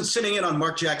Rambis isn't sitting in on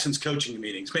Mark Jackson's coaching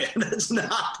meetings, man. That's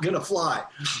not going to fly.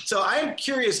 So I am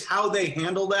curious how they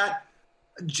handle that.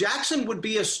 Jackson would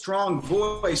be a strong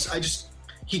voice.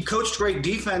 He coached great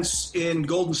defense in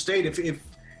Golden State.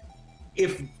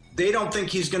 If they don't think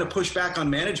he's going to push back on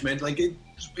management,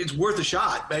 it's worth a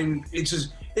shot. I mean,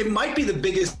 it might be the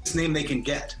biggest name they can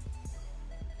get.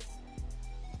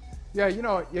 Yeah,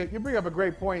 you bring up a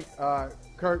great point,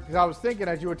 Kurt, because I was thinking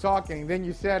as you were talking, then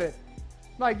you said it.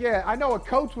 I know a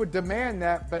coach would demand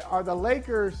that, but are the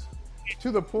Lakers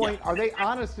to the point, are they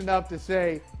honest enough to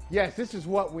say, yes, this is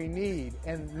what we need?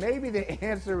 And maybe the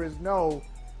answer is no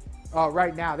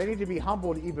right now. They need to be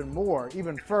humbled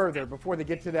even further before they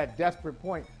get to that desperate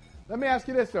point. Let me ask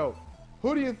you this, though.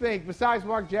 Who do you think, besides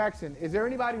Mark Jackson, is there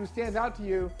anybody who stands out to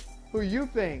you who you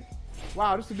think,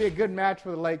 wow, this would be a good match for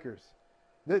the Lakers?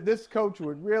 This coach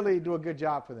would really do a good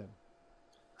job for them.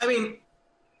 I mean,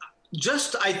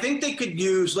 I think they could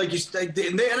use, like you said,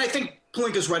 and I think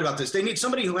Pelinka's right about this. They need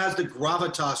somebody who has the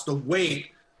gravitas, the weight,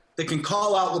 that can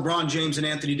call out LeBron James and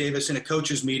Anthony Davis in a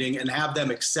coach's meeting and have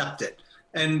them accept it.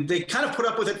 And they kind of put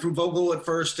up with it from Vogel at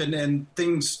first, and then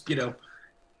things,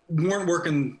 weren't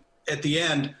working at the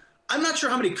end. I'm not sure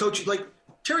how many coaches, like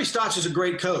Terry Stotts is a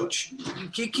great coach.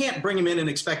 You can't bring him in and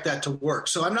expect that to work.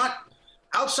 So I'm not,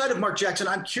 outside of Mark Jackson,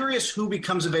 I'm curious who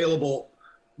becomes available.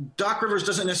 Doc Rivers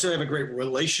doesn't necessarily have a great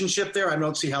relationship there. I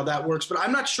don't see how that works, but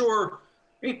I'm not sure.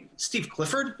 I mean, Steve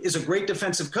Clifford is a great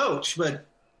defensive coach, but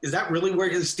is that really where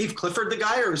is Steve Clifford the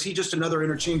guy, or is he just another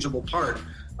interchangeable part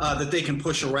that they can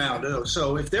push around?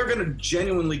 So if they're going to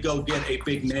genuinely go get a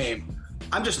big name,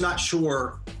 I'm just not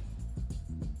sure.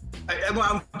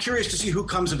 I'm curious to see who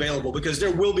comes available, because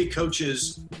there will be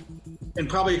coaches, and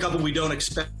probably a couple we don't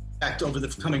expect over the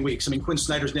coming weeks. I mean, Quinn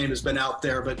Snyder's name has been out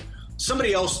there, but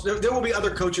somebody else, there will be other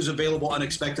coaches available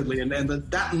unexpectedly, and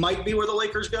that might be where the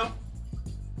Lakers go.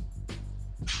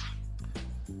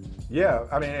 Yeah,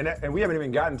 I mean, and we haven't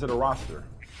even gotten to the roster.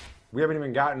 We haven't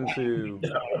even gotten to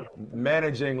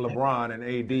managing LeBron and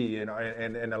AD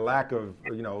and the lack of,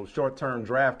 short-term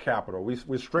draft capital.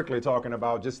 We're strictly talking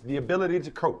about just the ability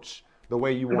to coach the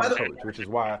way you want to coach, which is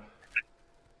why.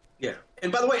 Yeah.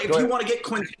 And by the way, if you want to get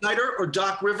Quinn Snyder or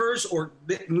Doc Rivers, or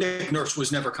Nick Nurse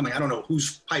was never coming. I don't know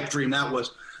whose pipe dream that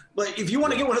was. But if you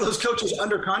want to get one of those coaches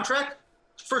under contract,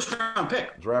 first-round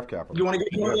pick. Draft capital. You want to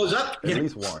get one of those up? At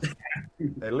least one.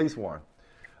 At least one.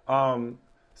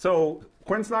 So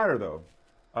Quinn Snyder, though,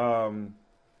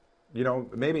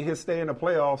 maybe his stay in the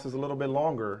playoffs is a little bit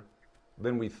longer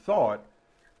than we thought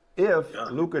if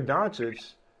Luka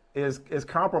Doncic is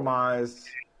compromised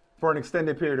for an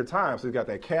extended period of time. So he's got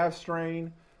that calf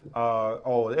strain.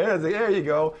 There you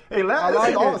go. Hey, this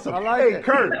is awesome. Hey,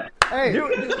 Kurt,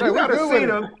 you got to see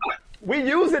them. We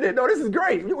using it. No, this is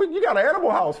great. You got an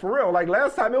animal house, for real. Like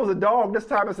last time it was a dog. This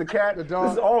time it's a cat. This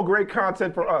is all great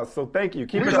content for us. So thank you.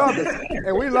 Keep it up.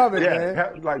 And we love it,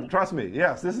 man. Like, trust me.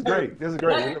 Yes, this is great. This is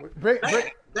great.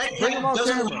 That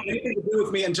doesn't have anything to do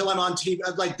with me until I'm on TV,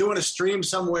 like doing a stream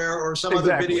somewhere or some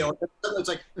other video. It's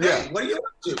like, hey, what are you up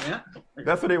to, man?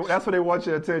 That's what they want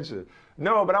your attention.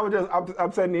 No, but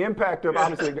I'm saying the impact of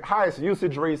obviously the highest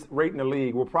usage rate in the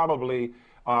league will probably,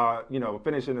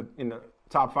 finish in the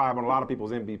top 5 on a lot of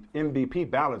people's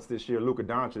MVP ballots this year. Luka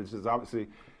Doncic is obviously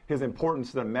his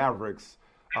importance to the Mavericks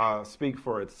speak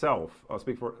for itself.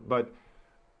 But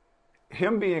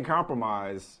him being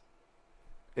compromised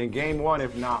in Game 1,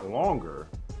 if not longer,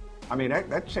 I mean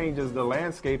that changes the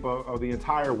landscape of the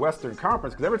entire Western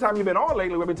Conference. Because every time you've been on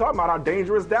lately, we've been talking about how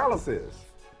dangerous Dallas is.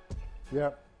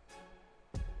 Yep.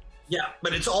 Yeah,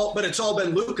 but it's all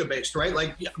been Luka based, right?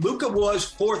 Like Luka was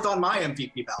 4th on my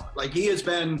MVP ballot. Like he has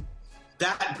been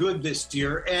that good this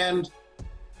year, and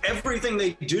everything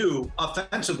they do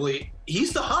offensively,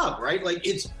 he's the hub, right? Like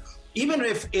it's, even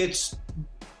if it's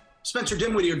Spencer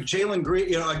Dinwiddie or Jalen Green,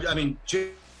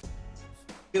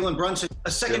 Jalen Brunson,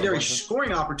 a secondary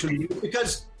scoring opportunity,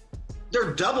 because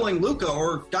they're doubling Luka,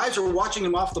 or guys are watching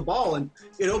him off the ball, and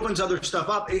it opens other stuff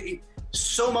up.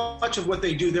 So much of what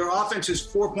they do, their offense is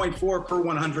 4.4 per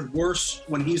 100 worse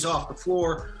when he's off the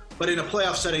floor, but in a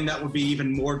playoff setting, that would be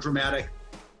even more dramatic.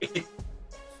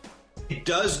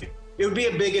 It would be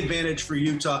a big advantage for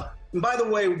Utah. And by the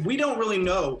way, we don't really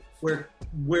know where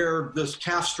the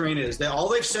calf strain is. All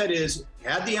they've said is he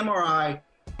had the MRI,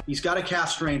 he's got a calf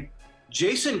strain.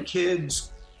 Jason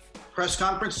Kidd's press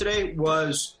conference today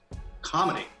was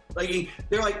comedy. Like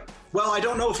they're like, well, I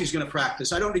don't know if he's going to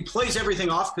practice. He plays everything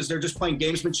off because they're just playing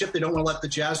gamesmanship. They don't want to let the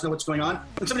Jazz know what's going on.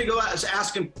 And somebody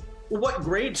ask him, well, what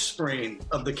grade sprain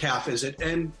of the calf is it?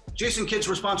 And Jason Kidd's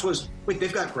response was, wait,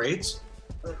 they've got grades?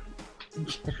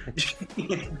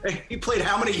 He played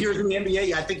how many years in the NBA?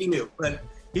 Yeah, I think he knew, but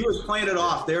he was playing it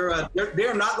off. They're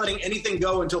not letting anything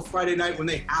go until Friday night when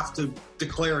they have to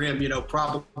declare him,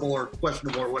 probable or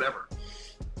questionable or whatever.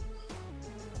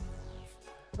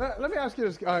 Let me ask you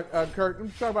this, Kurt.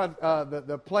 Let's talk about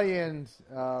the play-ins.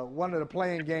 One of the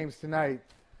play-in games tonight.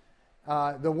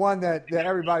 The one that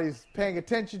everybody's paying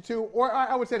attention to, or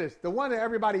I would say this, the one that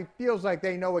everybody feels like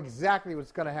they know exactly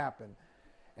what's going to happen,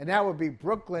 and that would be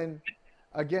Brooklyn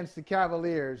against the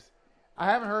Cavaliers. I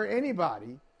haven't heard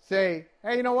anybody say,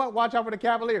 hey, you know what, watch out for the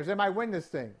Cavaliers. They might win this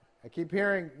thing. I keep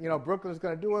hearing, Brooklyn's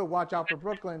going to do it. Watch out for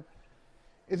Brooklyn.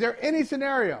 Is there any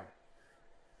scenario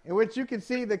in which you can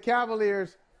see the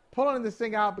Cavaliers pulling this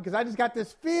thing out? Because I just got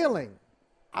this feeling.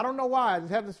 I don't know why. I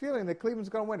just have this feeling that Cleveland's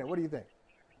going to win it. What do you think?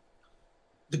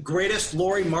 The greatest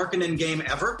Lauri Markkanen game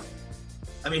ever.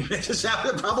 I mean, this is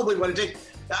probably what it takes.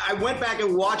 I went back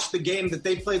and watched the game that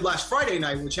they played last Friday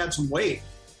night, which had some weight.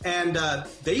 And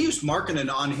they used Markkanen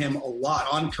on him a lot,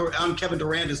 on Kevin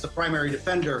Durant as the primary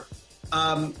defender.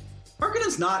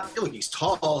 Markkanen's not, look, he's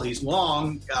tall, he's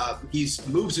long, he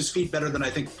moves his feet better than I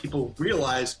think people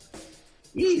realize.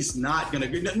 he's not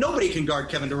going to – nobody can guard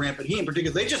Kevin Durant, but he in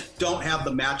particular, they just don't have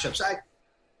the matchups.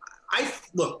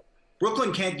 Look,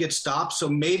 Brooklyn can't get stopped, so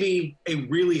maybe a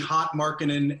really hot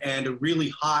Markkanen and a really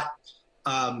hot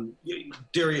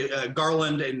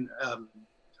Garland and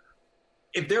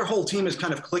if their whole team is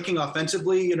kind of clicking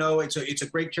offensively, you know, it's a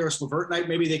great Karis LeVert night.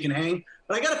 Maybe they can hang.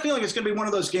 But I got a feeling it's going to be one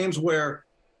of those games where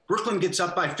Brooklyn gets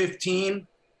up by 15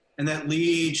 and that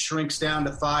lead shrinks down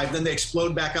to 5. Then they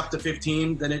explode back up to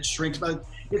 15. Then it shrinks. But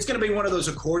it's going to be one of those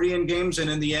accordion games. And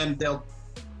in the end, they'll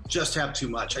just have too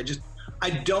much. I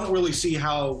don't really see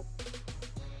how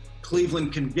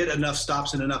Cleveland can get enough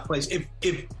stops in enough plays.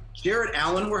 If Jarrett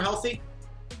Allen were healthy,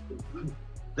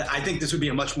 I think this would be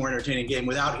a much more entertaining game.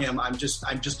 Without him, I just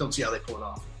don't see how they pull it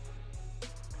off.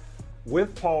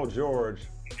 With Paul George,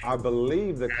 I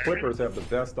believe the Clippers have the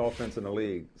best offense in the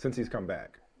league since he's come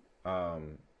back. Over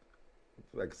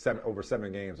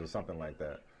 7 games or something like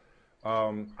that.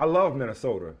 I love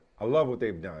Minnesota. I love what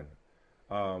they've done.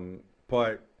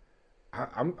 But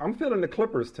I'm feeling the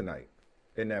Clippers tonight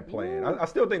in that play-in. I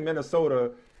still think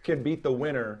Minnesota can beat the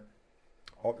winner.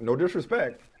 No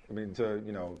disrespect. I mean, to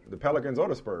the Pelicans or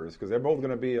the Spurs, because they're both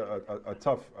going to be a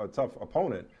tough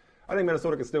opponent. I think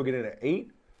Minnesota can still get in at 8,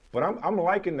 but I'm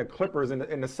liking the Clippers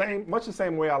in the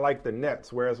same way I like the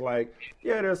Nets, where it's like,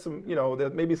 yeah, there's some, there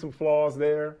may be some flaws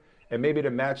there, and maybe the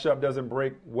matchup doesn't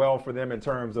break well for them in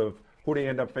terms of who they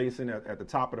end up facing at the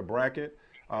top of the bracket.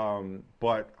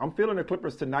 But I'm feeling the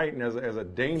Clippers tonight and as a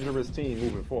dangerous team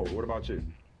moving forward. What about you?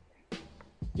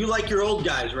 You like your old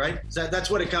guys, right? That's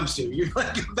what it comes to. You're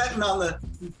like betting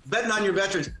on your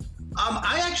veterans.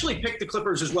 I actually picked the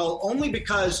Clippers as well, only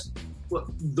because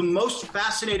the most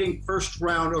fascinating first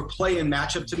round or play-in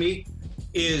matchup to me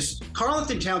is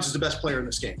Karl-Anthony Towns is the best player in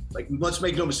this game. Like, let's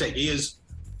make no mistake, he is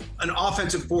an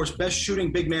offensive force, best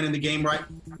shooting big man in the game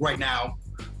right now.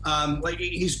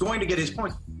 He's going to get his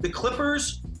points. The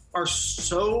Clippers are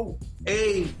so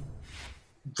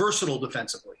versatile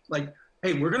defensively. Like,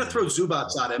 hey, we're going to throw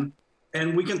Zubats at him,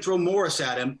 and we can throw Morris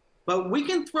at him, but we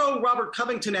can throw Robert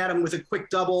Covington at him with a quick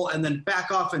double and then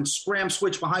back off and scram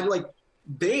switch behind. Like,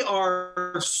 they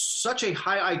are such a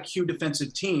high IQ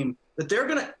defensive team that they're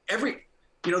going to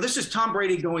this is Tom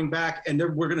Brady going back, and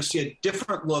we're going to see a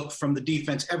different look from the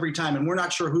defense every time, and we're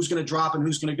not sure who's going to drop and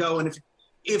who's going to go. And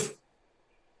if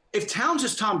Towns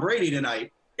is Tom Brady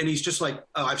tonight, and he's just like,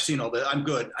 oh, I've seen all that, I'm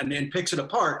good, and picks it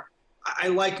apart, I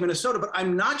like Minnesota, but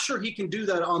I'm not sure he can do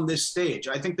that on this stage.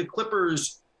 I think the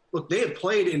Clippers, look, they have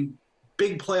played in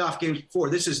big playoff games before.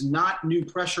 This is not new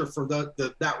pressure for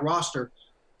that roster.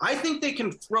 I think they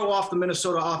can throw off the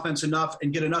Minnesota offense enough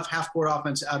and get enough half-court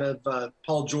offense out of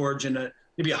Paul George and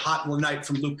maybe a hot night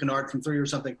from Luke Kennard from 3 or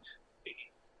something.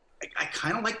 I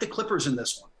kind of like the Clippers in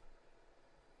this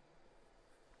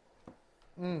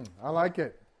one. I like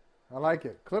it.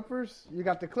 Clippers, you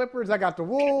got the Clippers, I got the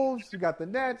Wolves, you got the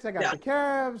Nets, I got the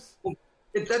Cavs.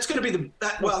 That's going to be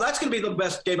that's going to be the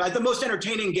best game. The most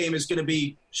entertaining game is going to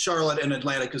be Charlotte and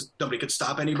Atlanta because nobody could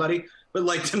stop anybody. But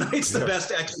tonight's the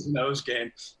best X's and O's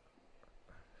game.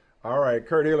 All right,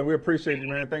 Kurt Elam, we appreciate you,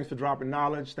 man. Thanks for dropping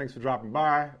knowledge. Thanks for dropping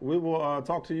by. We will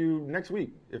talk to you next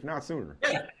week, if not sooner.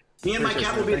 Yeah, me and my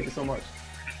cat will be. Thank you so much.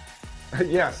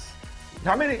 Yes.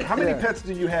 How many pets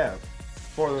do you have?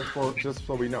 For just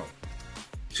so we know.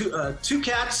 2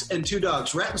 cats and 2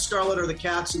 dogs. Rat and Scarlet are the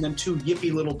cats, and then 2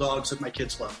 yippy little dogs that my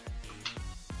kids love.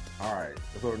 All right.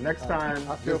 So next time,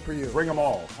 I feel for you. Bring them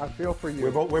all. I feel for you.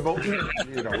 We're both we're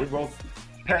both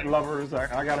pet lovers.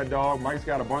 I got a dog. Mike's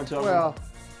got a bunch of them.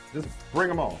 Just bring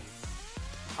them all.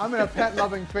 I'm in a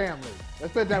pet-loving family.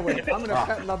 Let's put it that way. I'm in a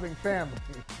pet-loving family.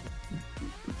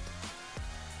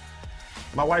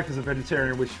 My wife is a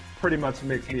vegetarian, which pretty much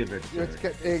makes me a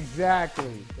vegetarian.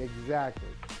 Exactly.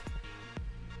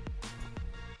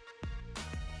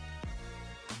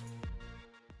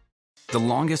 The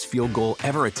longest field goal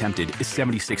ever attempted is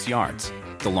 76 yards.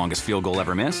 The longest field goal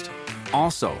ever missed?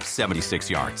 Also 76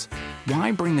 yards.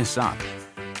 Why bring this up?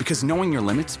 Because knowing your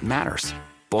limits matters,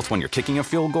 both when you're kicking a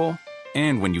field goal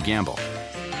and when you gamble.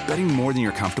 Betting more than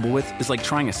you're comfortable with is like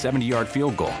trying a 70-yard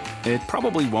field goal. It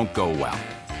probably won't go well.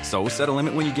 So set a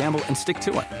limit when you gamble and stick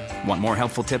to it. Want more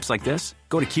helpful tips like this?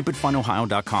 Go to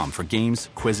keepitfunohio.com for games,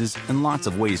 quizzes, and lots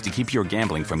of ways to keep your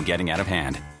gambling from getting out of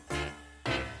hand.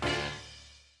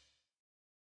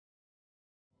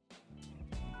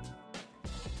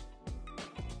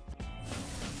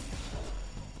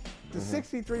 The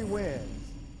 63 wins.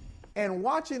 And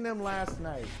watching them last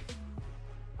night,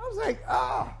 I was like,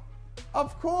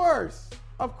 of course.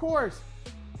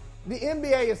 The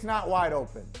NBA is not wide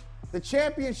open. The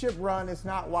championship run is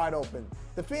not wide open.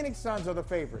 The Phoenix Suns are the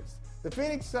favorites. The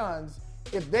Phoenix Suns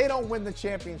if they don't win the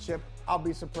championship, I'll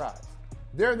be surprised.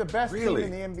 They're the best team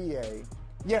in the NBA.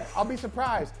 Yeah, I'll be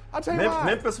surprised. I'll tell you why.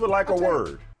 Memphis would like a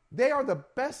word. They are the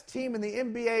best team in the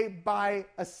NBA by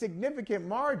a significant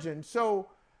margin. So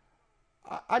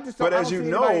I just don't, but as you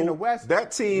know,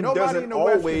 that team doesn't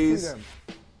always.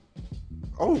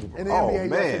 Oh, in the NBA,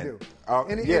 man.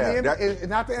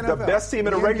 Not the NFL. The best team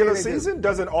in the regular season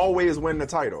doesn't always win the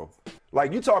title.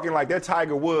 Like, you're talking like they're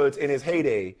Tiger Woods in his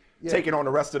heyday, taking on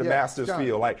the rest of the Masters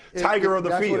field. Like, Tiger of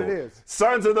the field.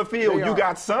 Sons of the field. You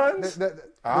got sons?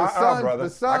 Brother.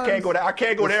 I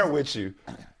can't go there with you.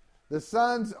 The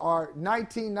Suns are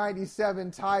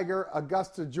 1997 Tiger,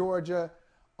 Augusta, Georgia,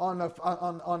 on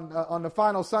the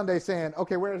final Sunday saying,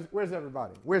 okay, where's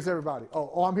everybody? Where's everybody?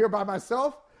 Oh, I'm here by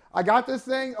myself? I got this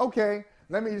thing? Okay,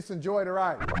 let me just enjoy the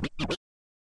ride.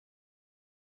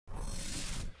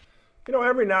 You know,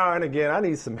 every now and again, I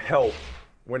need some help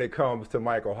when it comes to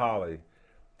Michael Holley.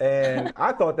 And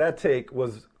I thought that take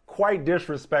was quite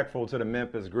disrespectful to the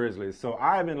Memphis Grizzlies. So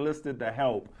I've enlisted the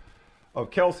help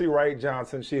of Kelsey Wright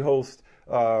Johnson. She hosts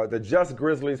the Just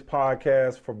Grizzlies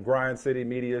podcast from Grind City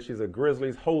Media. She's a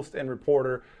Grizzlies host and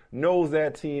reporter, knows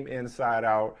that team inside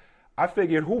out. I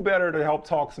figured who better to help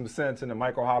talk some sense into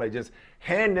Michael Holley just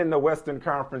handing the Western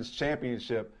Conference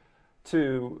championship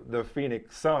to the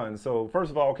Phoenix Suns. So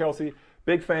first of all, Kelsey,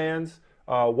 big fans,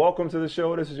 welcome to the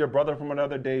show. This is your brother from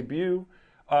another debut.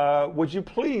 Would you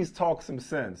please talk some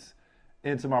sense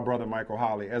into my brother Michael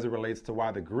Holley as it relates to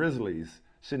why the Grizzlies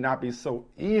should not be so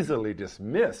easily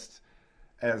dismissed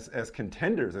as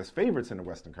contenders, as favorites in the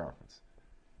Western Conference?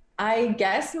 I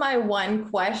guess my one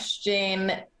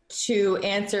question to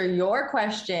answer your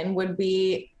question would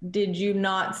be, did you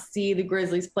not see the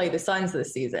Grizzlies play the Suns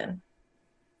this season?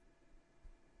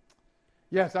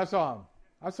 Yes, I saw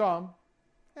him.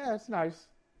 Yeah, it's nice.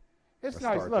 It's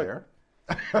nice. Look,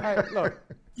 look.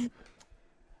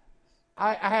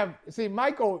 I have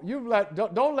Michael.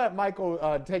 Don't let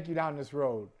Michael take you down this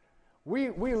road.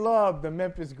 We love the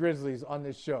Memphis Grizzlies on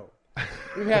this show.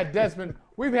 We've had Desmond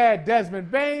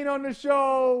Bane on the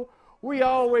show. We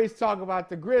always talk about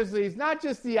the Grizzlies, not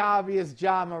just the obvious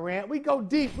Ja Morant. We go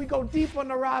deep. We go deep on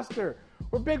the roster.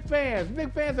 We're big fans.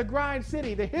 Big fans of Grind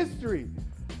City, the history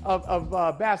of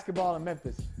basketball in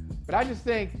Memphis. But I just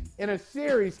think in a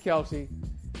series, Kelsey,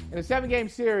 in a 7-game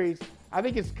series, I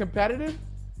think it's competitive.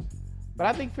 But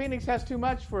I think Phoenix has too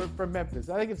much for Memphis.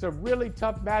 I think it's a really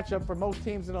tough matchup for most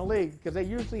teams in the league because they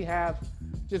usually have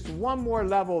just one more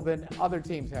level than other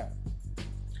teams have.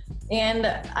 And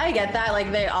I get that. Like,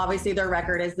 obviously their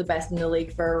record is the best in the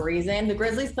league for a reason. The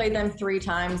Grizzlies played them 3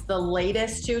 times. The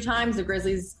latest 2 times the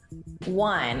Grizzlies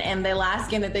won. And the last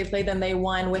game that they played them, they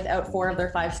won without 4 of their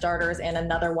 5 starters and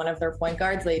another one of their point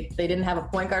guards. They didn't have a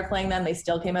point guard playing them. They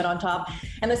still came out on top.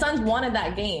 And the Suns wanted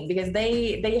that game because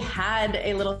they had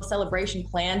a little celebration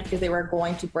planned because they were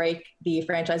going to break the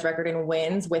franchise record in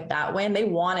wins with that win. They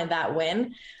wanted that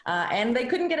win. And they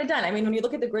couldn't get it done. I mean, when you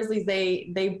look at the Grizzlies,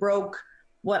 they broke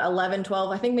 11, 12,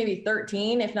 I think maybe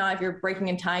 13, if not, if you're breaking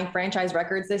and tying franchise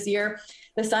records this year.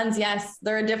 The Suns, yes,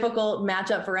 they're a difficult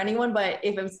matchup for anyone, but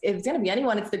if it's going to be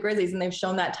anyone, it's the Grizzlies, and they've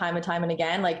shown that time and time and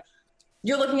again. Like,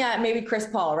 you're looking at maybe Chris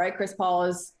Paul, right? Chris Paul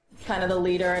is kind of the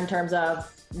leader in terms of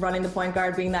running the point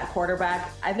guard, being that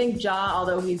quarterback. I think Ja,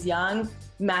 although he's young,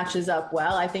 matches up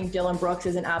well. I think Dylan Brooks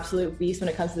is an absolute beast when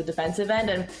it comes to the defensive end.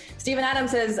 And Steven Adams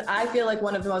says, I feel like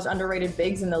one of the most underrated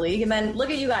bigs in the league. And then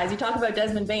look at you guys. You talk about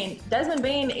Desmond Bane. Desmond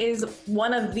Bane is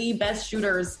one of the best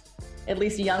shooters, at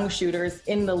least young shooters,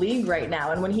 in the league right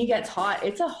now. And when he gets hot,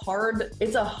 it's a hard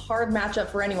matchup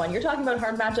for anyone. You're talking about a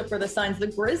hard matchup for the Suns. The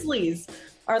Grizzlies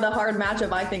are the hard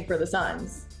matchup, I think, for the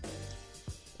Suns.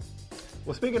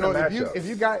 Well, speaking of matchups, if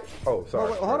you got,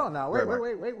 sorry. Hold on now. Wait.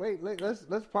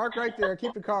 Let's park right there.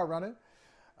 Keep the car running.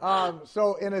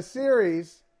 So in a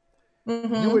series,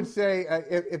 you would say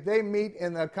if they meet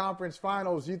in the conference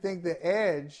finals, you think the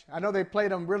edge? I know they played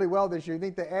them really well this year. You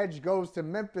think the edge goes to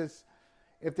Memphis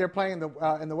if they're playing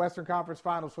in the Western Conference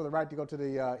Finals for the right to go to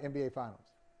the NBA Finals?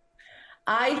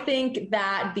 I think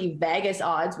that the Vegas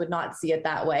odds would not see it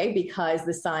that way because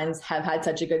the Suns have had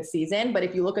such a good season. But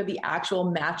if you look at the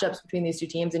actual matchups between these two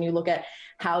teams and you look at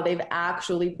how they've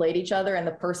actually played each other and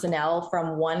the personnel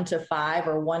from 1 to 5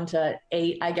 or 1 to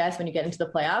 8, I guess, when you get into the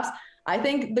playoffs, I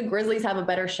think the Grizzlies have a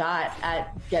better shot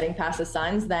at getting past the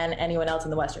Suns than anyone else in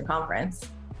the Western Conference.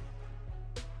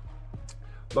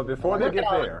 But before they get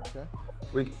there,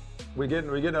 we're getting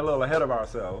a little ahead of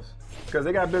ourselves. Because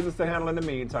they got business to handle in the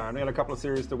meantime. They had a couple of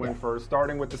series to win first,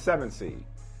 starting with the 7th seed.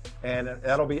 And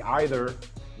that'll be either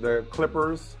the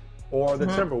Clippers or the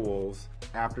Timberwolves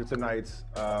after tonight's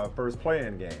first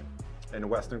play-in game in the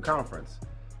Western Conference.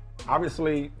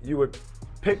 Obviously, you would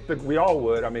we all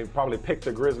would, probably pick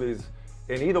the Grizzlies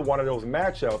in either one of those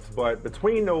matchups, but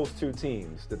between those two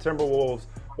teams, the Timberwolves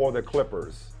or the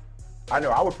Clippers, I know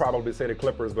I would probably say the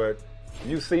Clippers, but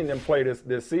you've seen them play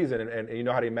this season, and you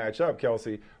know how they match up,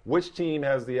 Kelsey. Which team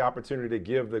has the opportunity to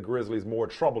give the Grizzlies more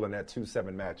trouble in that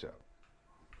 2-7 matchup?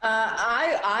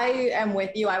 I am with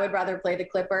you. I would rather play the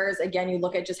Clippers. Again, you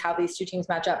look at just how these two teams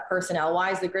match up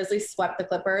personnel-wise. The Grizzlies swept the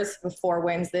Clippers with 4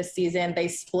 wins this season. They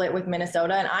split with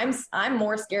Minnesota, and I'm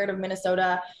more scared of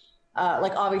Minnesota.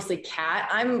 Obviously, Cat.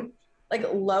 I'm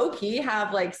low-key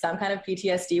have some kind of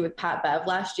PTSD with Pat Bev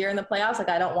last year in the playoffs.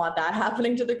 I don't want that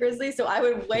happening to the Grizzlies. So I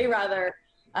would way rather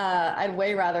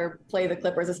play the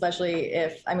Clippers, especially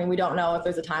if, we don't know if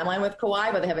there's a timeline with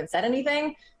Kawhi, but they haven't said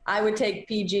anything. I would take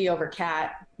PG over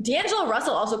Cat. D'Angelo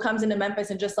Russell also comes into Memphis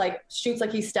and just shoots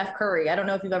like he's Steph Curry. I don't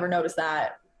know if you've ever noticed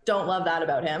that. Don't love that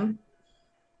about him.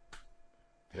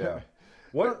 Yeah.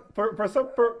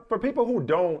 For people who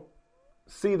don't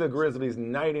see the Grizzlies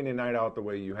night in and night out the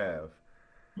way you have,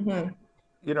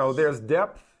 there's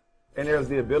depth and there's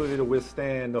the ability to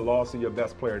withstand the loss of your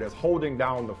best player that's holding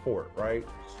down the fort, right?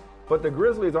 But the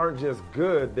Grizzlies aren't just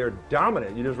good, they're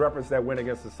dominant. You just referenced that win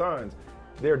against the Suns.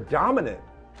 They're dominant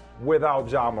without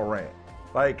Ja Morant.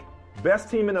 Best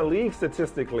team in the league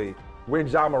statistically when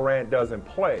Ja Morant doesn't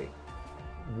play.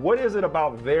 What is it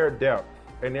about their depth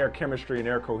and their chemistry and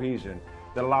their cohesion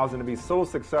that allows them to be so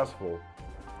successful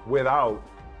without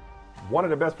one of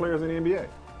the best players in the NBA?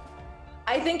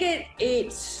 I think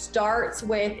it starts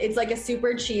with, it's a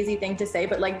super cheesy thing to say,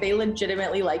 but they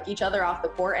legitimately like each other off the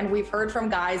court. And we've heard from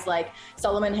guys like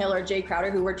Solomon Hill or Jay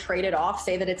Crowder who were traded off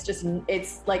say that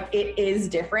it is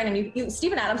different. And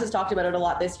Steven Adams has talked about it a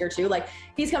lot this year too.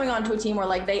 He's coming onto a team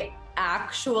where they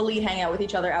actually hang out with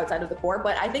each other outside of the court.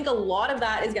 But I think a lot of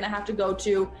that is going to have to go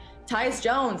to Tyus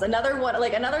Jones,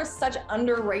 another such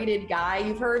underrated guy.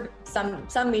 You've heard some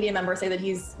media members say that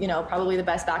he's, probably the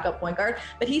best backup point guard,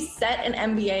 but he set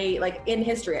an NBA, in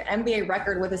history, an NBA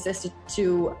record with assist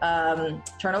to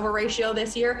turnover ratio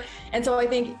this year. And so I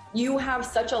think you have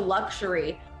such a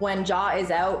luxury when Ja is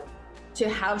out to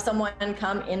have someone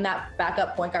come in that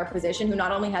backup point guard position who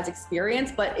not only has experience,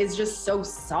 but is just so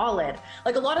solid.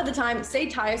 A lot of the time, say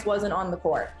Tyus wasn't on the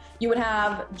court, you would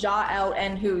have Ja out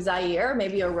and Zaire,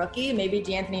 maybe a rookie, maybe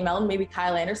D'Anthony Melton, maybe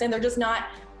Kyle Anderson. They're just not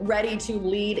ready to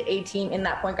lead a team in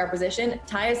that point guard position.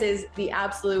 Tyus is the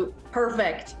absolute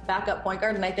perfect backup point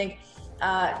guard. And I think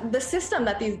the system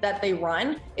that they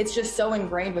run, it's just so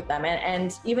ingrained with them.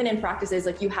 And even in practices,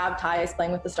 you have Tyus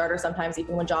playing with the starter sometimes,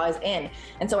 even when Ja is in.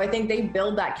 And so I think they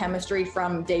build that chemistry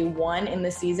from day one in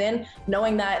the season,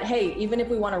 knowing that, hey, even if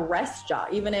we want to rest Ja,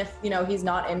 even if, he's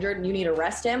not injured and you need to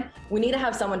rest him, we need to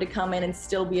have someone to come in and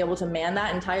still be able to man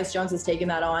that. And Tyus Jones has taken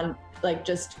that on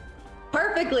just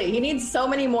perfectly. He needs so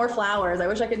many more flowers. I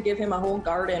wish I could give him a whole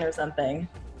garden or something.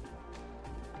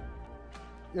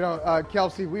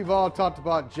 Kelsey, we've all talked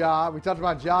about Ja. We talked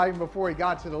about Ja even before he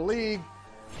got to the league.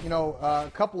 A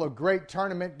couple of great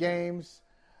tournament games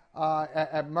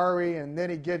at Murray, and then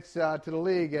he gets to the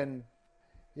league, and,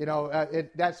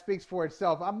 that speaks for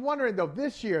itself. I'm wondering,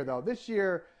 this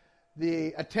year,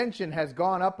 the attention has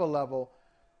gone up a level.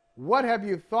 What have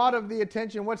you thought of the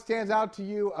attention? What stands out to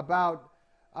you about,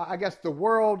 the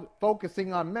world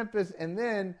focusing on Memphis, and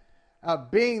then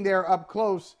being there up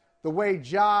close, the way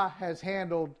Ja has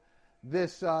handled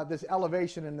this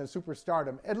elevation in the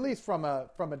superstardom, at least from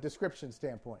a description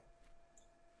standpoint?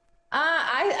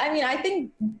 I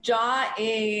think Ja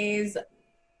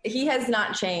he has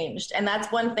not changed. And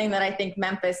that's one thing that I think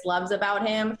Memphis loves about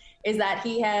him, is that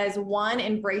he has, one,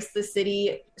 embraced the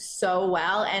city so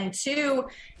well, and two,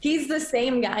 he's the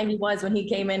same guy he was when he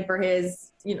came in for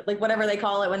his, whatever they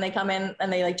call it when they come in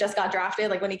and they just got drafted,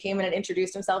 when he came in and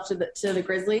introduced himself to the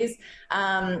Grizzlies.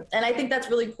 And I think that's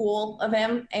really cool of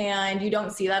him. And you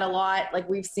don't see that a lot.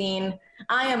 We've seen,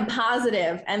 I am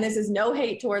positive, and this is no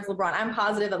hate towards LeBron, I'm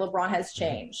positive that LeBron has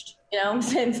changed,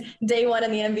 since day one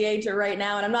in the NBA to right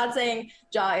now. And I'm not saying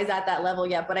Ja is at that level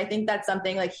yet, but I think that's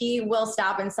something, he will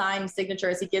stop and sign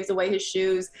signatures. He gives away his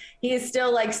shoes. He is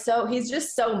still he's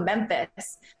just so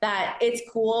Memphis that it's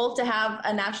cool to have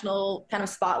a national kind of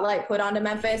spotlight put onto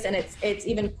Memphis. And it's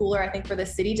even cooler, I think, for the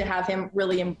city to have him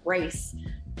really embrace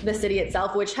the city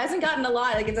itself, which hasn't gotten a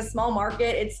lot. It's a small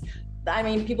market.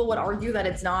 People would argue that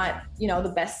it's not,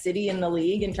 the best city in the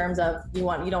league in terms of you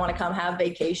don't want to come have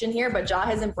vacation here, but Ja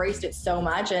has embraced it so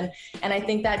much. And I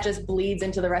think that just bleeds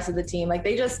into the rest of the team.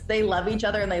 They love each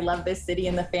other and they love this city,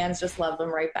 and the fans just love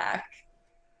them right back.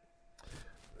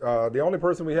 The only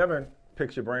person we haven't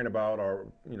picked your brain about, or,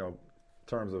 in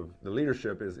terms of the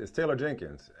leadership, is Taylor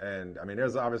Jenkins. And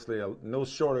there's obviously no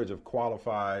shortage of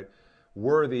qualified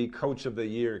worthy Coach of the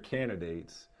Year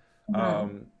candidates.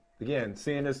 Again,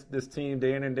 seeing this team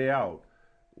day in and day out,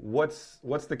 what's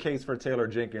the case for Taylor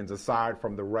Jenkins aside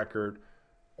from the record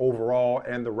overall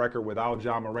and the record without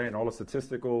Ja Morant and all the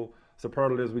statistical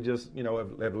superlatives we just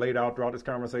have laid out throughout this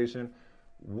conversation?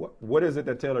 What is it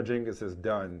that Taylor Jenkins has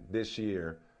done this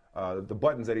year, the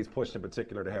buttons that he's pushed in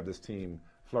particular, to have this team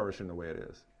flourish in the way it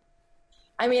is?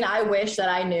 I mean, I wish that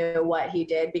I knew what he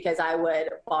did, because I would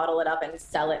bottle it up and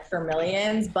sell it for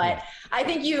millions. But I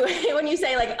think when you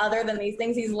say, like, other than these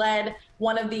things, he's led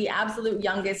one of the absolute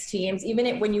youngest teams.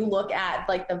 Even when you look at,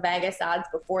 like, the Vegas odds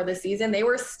before the season, they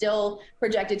were still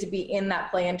projected to be in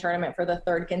that play-in tournament for the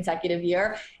third consecutive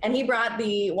year. And he brought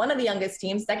one of the youngest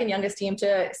teams, second youngest team,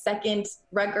 to second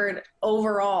record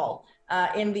overall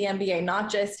in the NBA,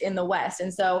 not just in the West.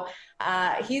 And so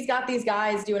he's got these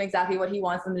guys doing exactly what he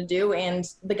wants them to do. And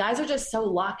the guys are just so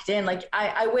locked in. Like,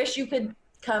 I wish you could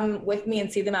come with me and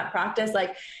see them at practice.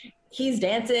 Like, he's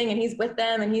dancing and he's with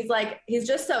them, and he's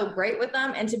just so great with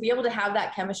them. And to be able to have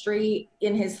that chemistry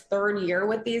in his third year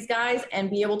with these guys and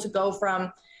be able to go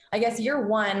from, I guess, year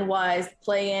one was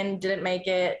play in, didn't make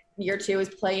it. Year two is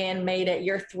play in, made it.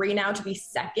 Year three now to be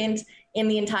second in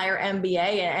the entire NBA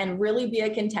and really be a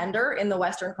contender in the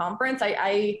Western Conference.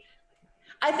 I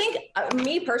think,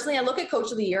 me personally, I look at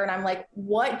Coach of the Year and I'm like,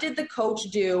 what did the coach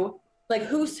do? Like,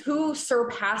 who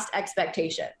surpassed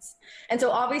expectations? And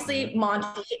so obviously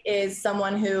Monty is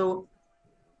someone who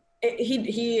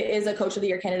he is a Coach of the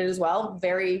Year candidate as well,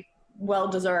 very well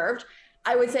deserved.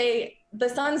 I would say the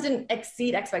Suns didn't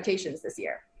exceed expectations this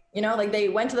year. Like, they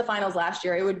went to the finals last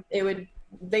year.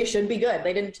 They should be good.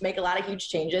 They didn't make a lot of huge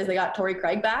changes. They got Torrey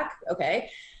Craig back. Okay.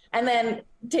 And then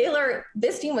Taylor,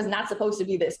 this team was not supposed to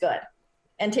be this good.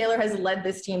 And Taylor has led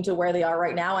this team to where they are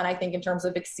right now. And I think in terms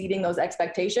of exceeding those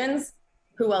expectations,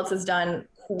 who else has done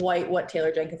quite what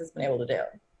Taylor Jenkins has been able to do?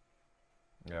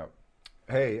 Yeah.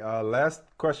 Hey, last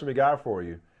question we got for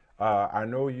you. I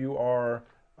know you are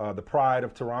the pride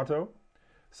of Toronto.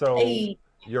 So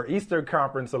your Eastern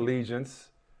Conference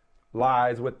allegiance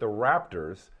lies with the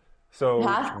Raptors. So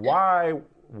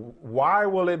why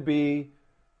will it be?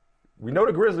 We know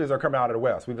the Grizzlies are coming out of the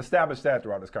West. We've established that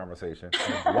throughout this conversation.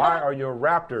 Why are your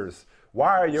Raptors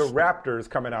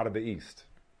coming out of the East?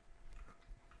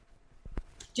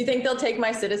 Do you think they'll take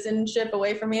my citizenship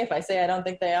away from me if I say I don't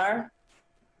think they are?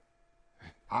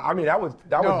 I mean, that would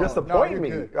disappoint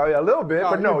me a little bit,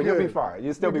 but no, you'll be fine.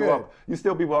 You still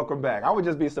be welcome back. I would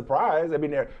just be surprised. I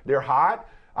mean, they're hot.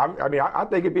 I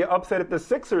think it'd be an upset if the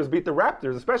Sixers beat the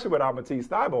Raptors, especially without Matisse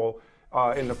Thybulle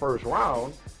in the first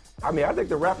round. I mean, I think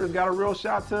the Raptors got a real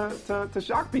shot to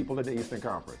shock people in the Eastern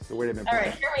Conference, the way they've been playing. All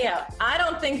right, hear me out. I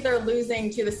don't think they're losing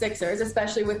to the Sixers,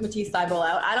 especially with Matisse Thybulle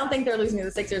out. I don't think they're losing to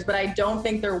the Sixers, but I don't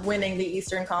think they're winning the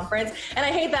Eastern Conference. And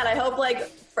I hate that. I hope,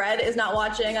 Fred is not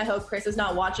watching. I hope Chris is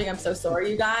not watching. I'm so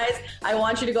sorry, you guys. I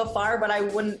want you to go far, but I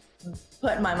wouldn't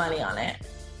put my money on it.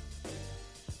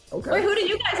 Okay. Wait, who do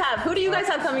you guys have? Who do you guys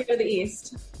have coming to the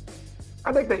East?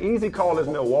 I think the easy call is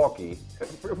Milwaukee,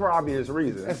 for obvious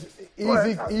reasons.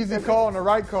 Easy call and the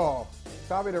right call.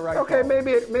 Probably the right call. Okay,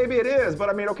 maybe it is, but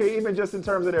I mean, even just in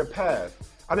terms of their path,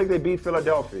 I think they beat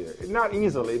Philadelphia. Not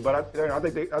easily, but I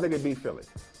think they beat Philly.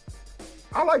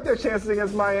 I like their chances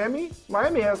against Miami.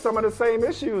 Miami has some of the same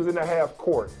issues in the half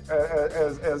court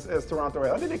as Toronto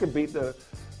has. I think they could beat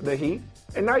the Heat.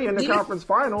 And now you're in the conference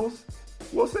finals.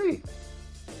 We'll see.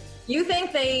 You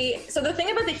think so the thing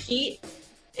about the Heat,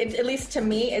 at least to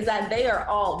me, is that they are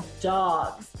all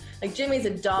dogs. Like, Jimmy's a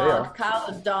dog,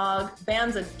 Kyle's a dog,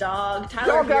 Bam's a dog,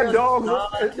 Tyler Hero's a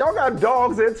dog. Y'all got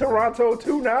dogs in Toronto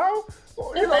too now?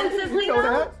 Defensively,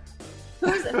 that?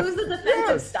 Who's the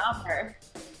defensive stopper?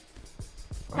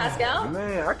 Pascal? Oh,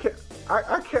 man,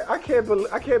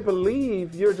 I can't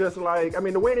believe you're just like, I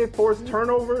mean, the way they force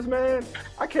turnovers, man,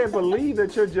 I can't believe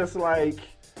that you're just like,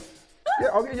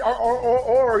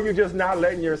 or are you just not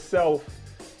letting yourself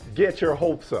get your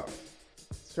hopes up?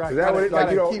 That's right. Is that what it,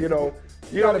 like, you don't,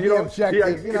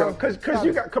 because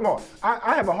you got, come on.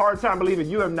 I have a hard time believing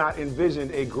you have not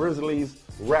envisioned a Grizzlies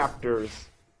Raptors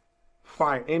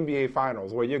NBA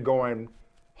Finals where you're going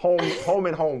home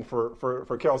and home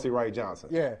for Kelsey Wright Johnson.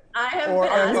 Yeah. I have been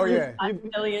asked a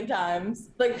million times,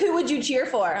 like, who would you cheer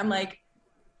for? I'm like,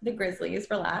 the Grizzlies,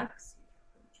 relax.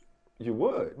 You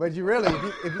would. But you really,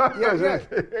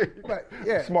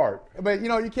 yeah. Smart. But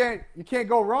you can't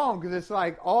go wrong because it's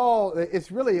like it's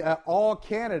really all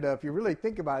Canada. If you really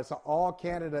think about it, it's an all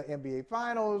Canada NBA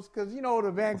Finals because the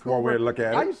Vancouver. That's one way to look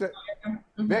at it.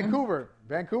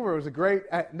 Vancouver was a great.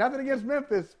 Nothing against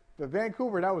Memphis, but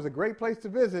Vancouver, that was a great place to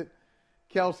visit.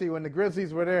 Kelsey, when the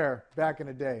Grizzlies were there back in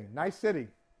the day, nice city.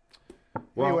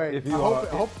 Well, anyway, if you, I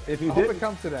hope it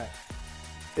comes to that.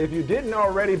 If you didn't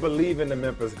already believe in the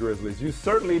Memphis Grizzlies, you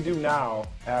certainly do now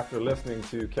after listening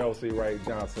to Kelsey Wright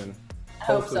Johnson,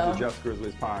 host of the Just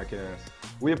Grizzlies podcast.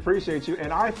 We appreciate you,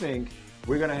 and I think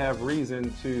we're going to have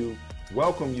reason to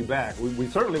welcome you back. We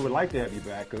certainly would like to have you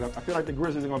back because I feel like the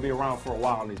Grizzlies are going to be around for a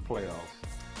while in these playoffs.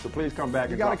 So please come back.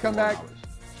 You got to come back,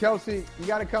 Kelsey. You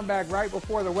got to come back right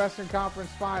before the Western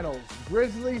Conference Finals.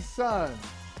 Grizzlies Suns.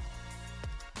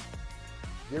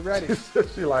 Get ready.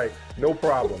 She's like, no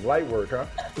problem. Light work, huh?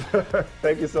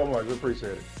 Thank you so much. We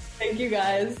appreciate it. Thank you,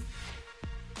 guys.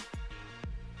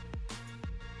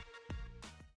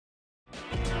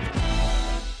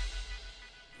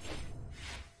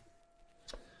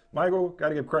 Michael, got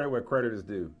to give credit where credit is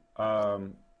due.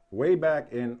 Way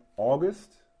back in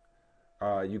August,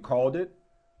 you called it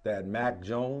that Mac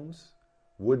Jones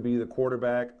would be the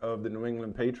quarterback of the New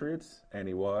England Patriots, and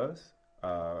he was.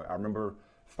 I remember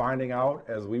finding out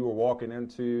as we were walking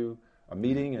into a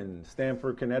meeting in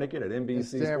Stamford, Connecticut at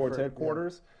NBC Sports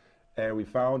headquarters, and we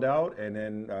found out, and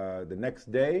then the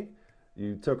next day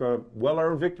you took a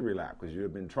well-earned victory lap because you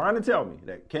had been trying to tell me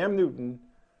that Cam Newton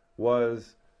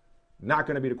was not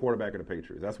going to be the quarterback of the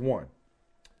Patriots. That's one.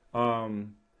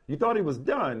 You thought he was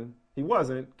done. He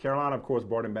wasn't. Carolina, of course,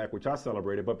 brought him back, which I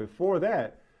celebrated. But before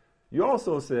that, you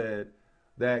also said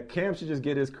that Cam should just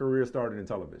get his career started in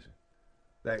television.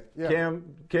 That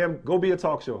Cam, go be a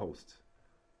talk show host.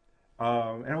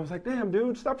 And I was like, damn,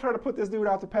 dude, stop trying to put this dude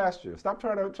out to pasture. Stop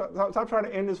trying to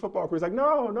end his football career. He's like,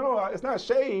 no, it's not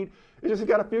shade. It's just he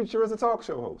got a future as a talk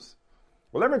show host.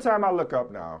 Well, every time I look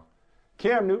up now,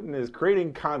 Cam Newton is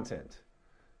creating content.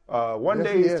 One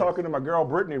day he's talking to my girl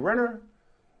Brittany Renner,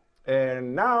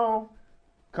 and now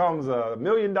comes $1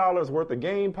 million worth of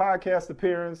game podcast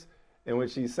appearance in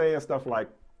which he's saying stuff like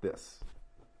this.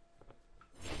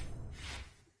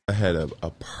 I had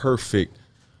a perfect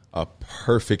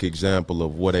example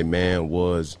of what a man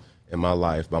was in my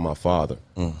life by my father.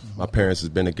 My parents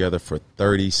have been together for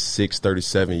 36,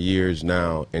 37 years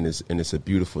now, and it's a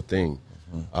beautiful thing.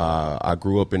 I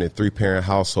grew up in a 3-parent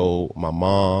household, my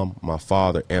mom, my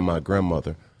father, and my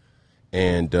grandmother.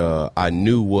 And I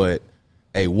knew what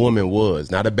a woman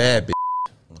was, not a bad bitch.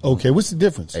 Okay, what's the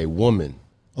difference? A woman.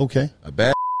 Okay. A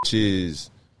bad bitch is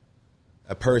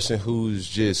a person who's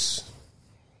just,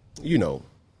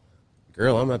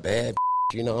 girl, I'm a bad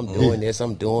bitch. I'm doing this,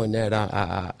 I'm doing that.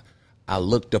 I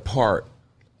look the part,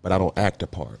 but I don't act the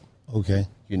part. Okay.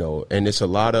 And it's a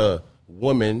lot of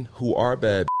women who are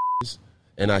bad bitches.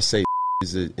 And I say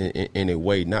in a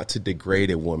way not to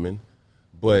degrade a woman,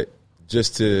 but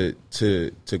just to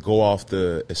go off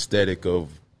the aesthetic of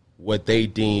what they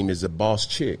deem is a boss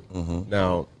chick.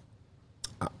 Now,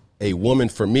 a woman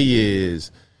for me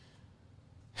is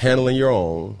handling your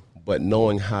own, but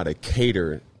knowing how to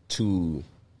cater to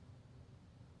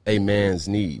a man's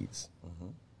needs,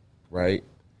 right?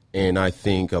 And I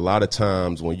think a lot of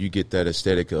times when you get that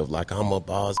aesthetic of like, I'm a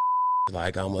boss,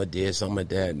 like I'm a this, I'm a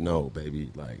that. No,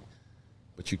 baby,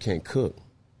 but you can't cook.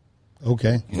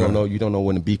 Okay. You don't know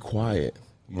when to be quiet.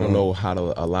 You don't know how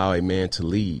to allow a man to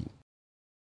lead.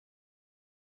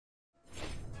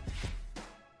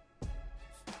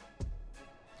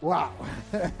 Wow.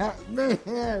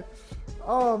 Man.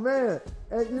 Oh, man.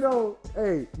 And,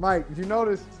 hey, Mike, did you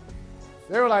notice?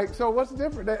 They were like, so what's the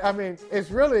difference? It's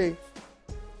really,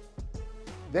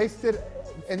 they stood,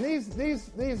 and these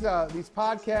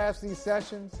podcasts, these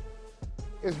sessions,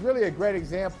 is really a great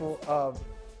example of,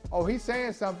 he's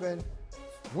saying something,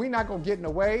 we're not going to get in the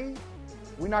way,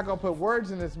 we're not going to put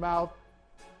words in his mouth,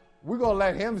 we're going to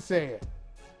let him say it.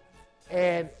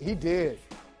 And he did.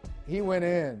 He went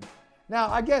in. Now,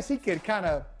 I guess he could kind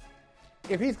of,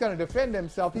 if he's going to defend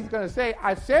himself, he's going to say,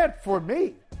 I said for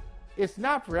me. It's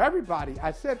not for everybody.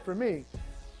 I said for me.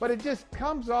 But it just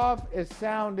comes off as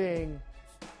sounding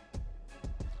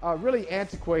really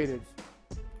antiquated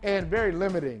and very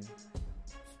limiting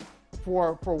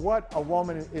for what a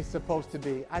woman is supposed to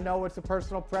be. I know it's a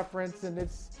personal preference and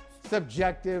it's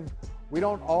subjective. We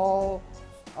don't all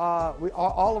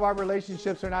of our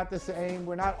relationships are not the same.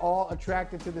 We're not all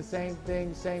attracted to the same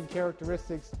things, same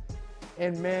characteristics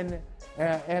in men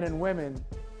and in women.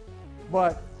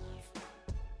 But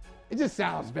it just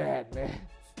sounds bad, man.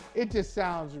 It just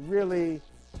sounds really,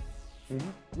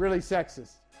 really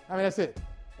sexist. That's it.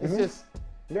 It's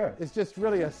it's just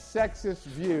really a sexist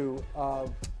view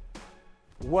of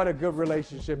what a good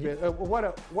relationship is, what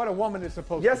a woman is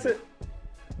supposed to be.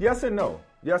 Yes and no.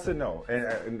 Yes and no.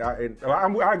 And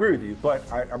I agree with you, but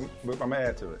I'm going to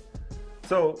add to it.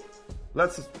 So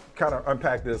let's kind of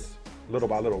unpack this little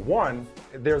by little. One,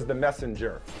 there's the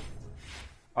messenger.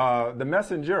 The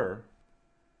messenger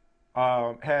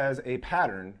has a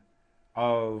pattern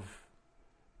of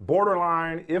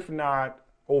borderline, if not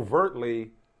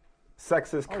overtly,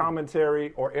 sexist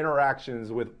commentary or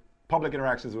public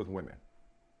interactions with women.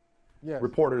 Yes.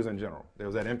 Reporters in general. There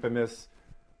was that infamous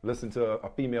listen to a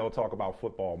female talk about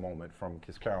football moment from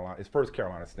his first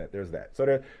Carolina stint. There's that.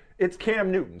 So it's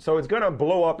Cam Newton. So it's going to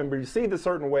blow up and be received a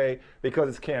certain way because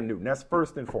it's Cam Newton. That's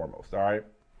first and foremost, all right?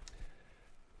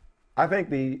 I think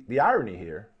the irony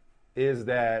here is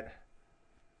that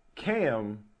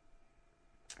Cam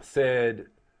said,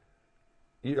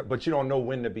 but you don't know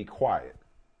when to be quiet.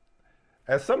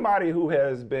 As somebody who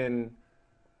has been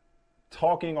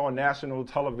talking on national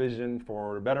television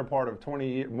for the better part of 20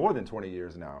 years, more than 20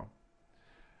 years now,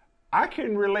 I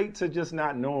can relate to just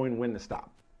not knowing when to stop,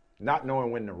 not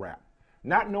knowing when to rap,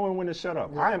 not knowing when to shut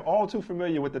up. I am all too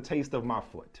familiar with the taste of my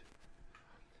foot.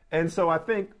 And so I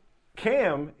think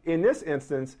Cam, in this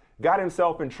instance, got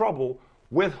himself in trouble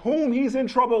with whom he's in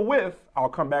trouble with. I'll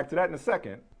come back to that in a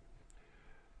second.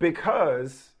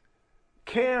 Because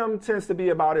Cam tends to be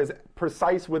about as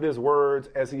precise with his words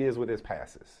as he is with his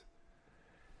passes.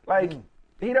 Like,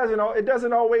 he doesn't know, it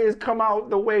doesn't always come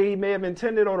out the way he may have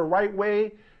intended or the right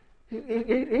way.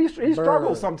 He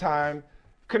struggles sometimes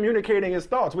communicating his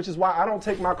thoughts, which is why I don't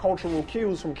take my cultural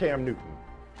cues from Cam Newton.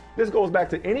 This goes back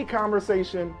to any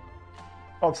conversation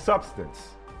of substance.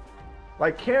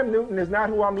 Like, Cam Newton is not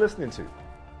who I'm listening to.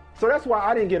 So that's why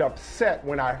I didn't get upset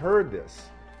when I heard this,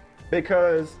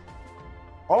 because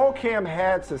all Cam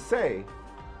had to say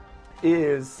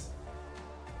is,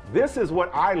 this is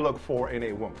what I look for in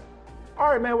a woman. All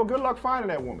right, man, well, good luck finding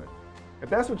that woman. If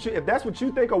that's what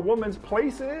you think a woman's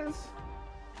place is,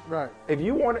 right? If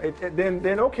you want,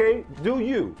 then okay, do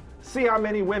you see how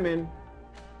many women?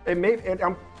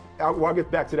 I'll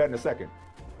get back to that in a second.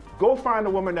 Go find a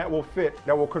woman that will fit,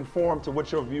 that will conform to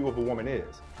what your view of a woman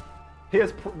is.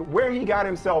 Where he got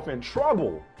himself in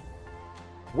trouble,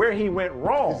 where he went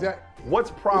wrong,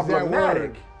 what's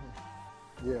problematic?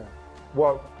 Yeah.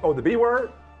 Well, the B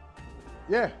word?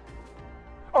 Yeah.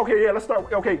 Okay, yeah, let's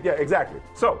start. Okay, yeah, exactly.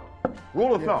 So,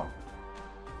 rule of thumb.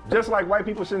 Just like white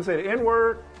people shouldn't say the N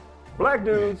word, black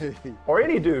dudes, or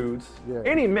any dudes,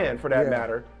 any men for that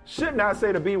matter, should not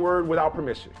say the B word without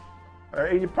permission. All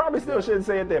right? You probably still shouldn't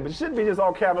say it there, but it shouldn't be just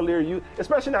all cavalier,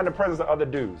 especially not in the presence of other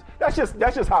dudes. That's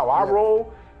just how I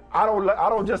roll. I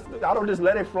don't just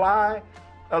let it fly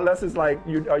unless it's like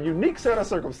a unique set of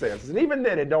circumstances, and even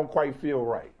then, it don't quite feel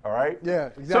right. All right? Yeah,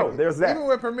 exactly. So there's that. Even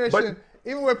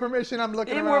with permission, I'm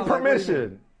looking around. Even with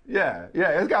permission,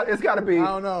 it's got to be. I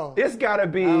don't know. It's got to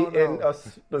be in a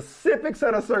specific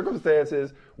set of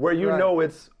circumstances where you know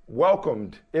it's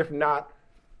welcomed, if not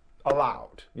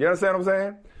allowed. You understand what I'm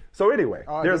saying? So anyway,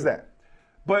 there's that.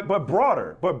 But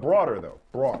broader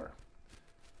though.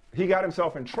 He got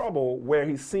himself in trouble where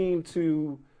he seemed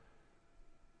to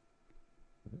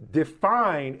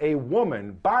define a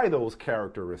woman by those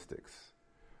characteristics.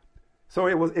 So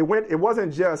it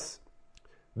wasn't just,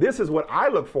 this is what I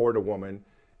look for in a woman,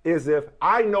 is if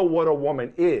I know what a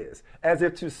woman is. As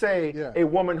if to say a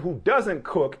woman who doesn't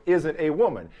cook isn't a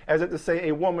woman. As if to say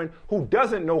a woman who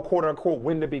doesn't know, quote unquote,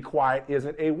 when to be quiet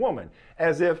isn't a woman.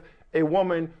 As if a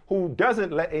woman who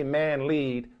doesn't let a man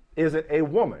lead isn't a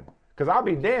woman. Because I'll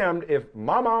be damned if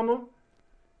my mama,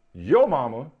 your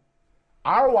mama,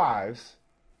 our wives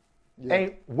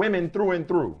ain't women through and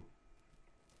through.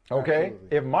 Okay?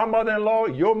 Absolutely. If my mother-in-law,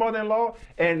 your mother-in-law,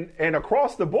 and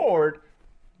across the board,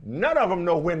 none of them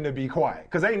know when to be quiet.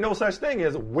 Because ain't no such thing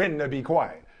as when to be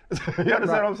quiet. You understand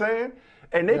what I'm saying?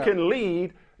 And they can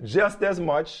lead just as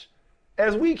much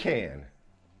as we can.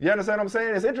 You understand what I'm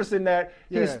saying? It's interesting that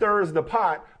he stirs the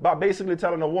pot by basically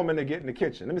telling a woman to get in the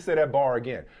kitchen. Let me say that bar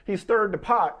again. He stirred the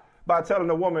pot by telling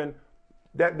a woman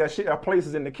that her place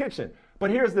is in the kitchen.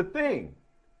 But here's the thing.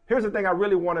 Here's the thing I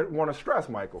really want to stress,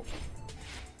 Michael.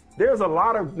 There's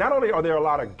not only are there a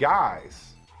lot of guys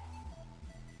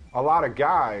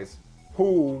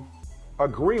who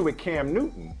agree with Cam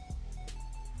Newton,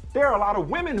 there are a lot of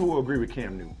women who agree with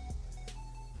Cam Newton.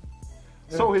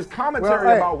 So his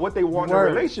commentary about what they want in a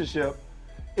relationship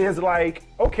is like,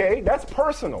 okay, that's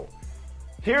personal.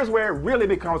 Here's where it really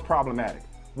becomes problematic.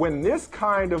 When this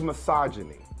kind of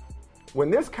misogyny, when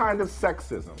this kind of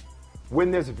sexism, when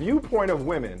this viewpoint of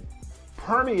women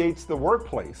permeates the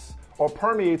workplace or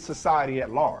permeates society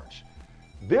at large,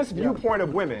 this viewpoint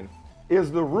of women is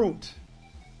the root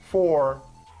for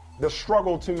the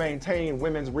struggle to maintain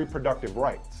women's reproductive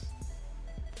rights.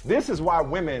 This is why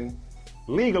women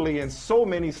legally in so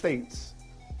many states,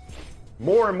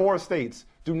 more and more states,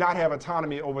 do not have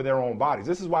autonomy over their own bodies.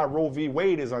 This is why Roe v.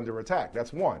 Wade is under attack.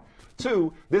 That's one.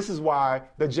 Two, this is why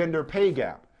the gender pay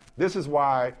gap. This is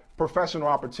why professional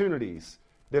opportunities.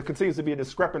 There continues to be a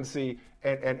discrepancy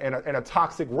and a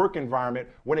toxic work environment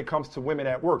when it comes to women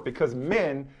at work, because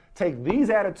men take these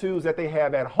attitudes that they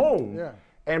have at home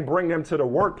and bring them to the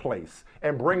workplace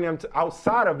and bring them to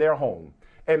outside of their home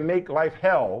and make life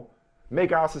hell,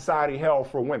 make our society hell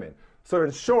for women. So in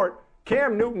short,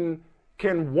 Cam Newton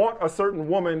can want a certain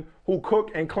woman who cook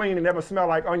and clean and never smell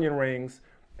like onion rings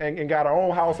and got her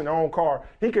own house and her own car.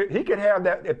 He could have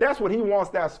that. If that's what he wants,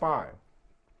 that's fine.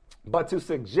 But to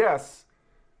suggest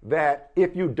that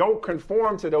if you don't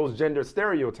conform to those gender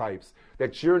stereotypes,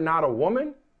 that you're not a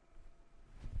woman,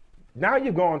 now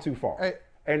you're going too far.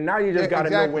 And now you just got to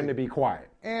know when to be quiet.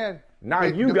 And now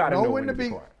you got to know when to be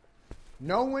quiet.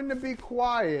 Know when to be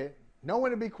quiet. Know when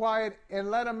to be quiet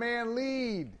and let a man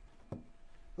lead.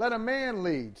 Let a man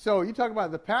lead. So you talk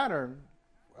about the pattern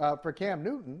for Cam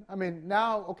Newton. I mean,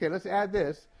 now, okay, let's add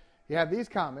this. You have these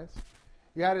comments.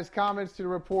 You had his comments to the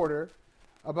reporter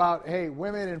about, hey,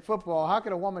 women in football, how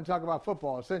can a woman talk about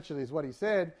football, essentially is what he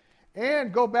said.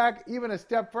 And go back even a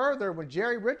step further when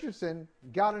Jerry Richardson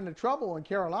got into trouble in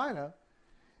Carolina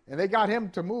and they got him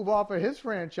to move off of his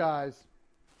franchise.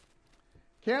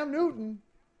 Cam Newton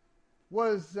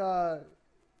was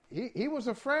he was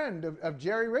a friend of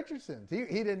Jerry Richardson's.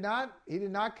 He did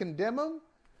not condemn him.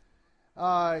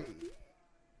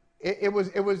 It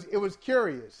was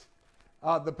curious.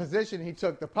 The position he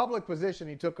took, the public position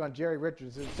he took on Jerry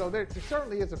Richardson. So there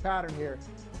certainly is a pattern here.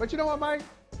 But you know what, Mike?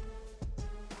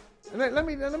 Let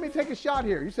me take a shot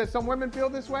here. You said some women feel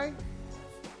this way.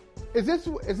 Is this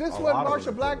what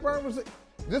Marsha Blackburn was? Is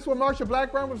this what Marsha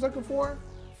Blackburn was looking for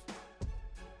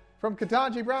from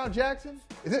Ketanji Brown Jackson?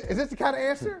 Is this the kind of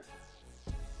answer?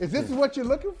 Is this what you're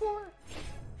looking for?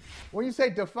 When you say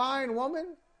define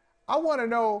woman, I want to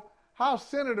know how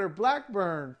Senator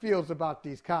Blackburn feels about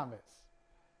these comments.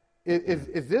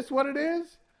 Is this what it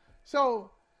is?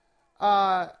 So,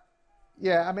 yeah,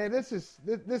 I mean, this is,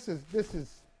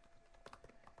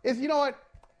 you know what?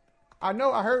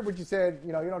 I heard what you said,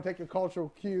 you don't take your cultural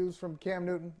cues from Cam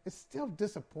Newton. It's still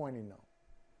disappointing,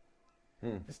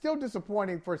 though. It's still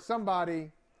disappointing for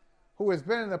somebody who has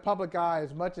been in the public eye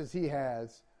as much as he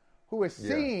has, who has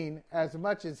seen as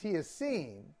much as he has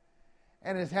seen,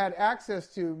 and has had access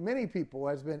to many people,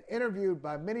 has been interviewed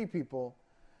by many people,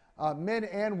 men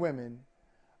and women,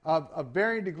 of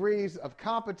varying degrees of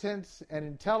competence and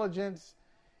intelligence,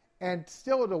 and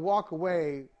still to walk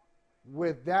away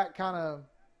with that kind of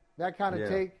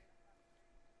take.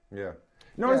 Yeah.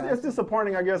 No, it's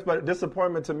disappointing, I guess, but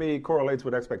disappointment to me correlates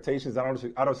with expectations. I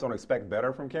just don't expect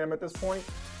better from Cam at this point.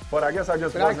 But I guess I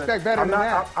just wasn't. I expect better than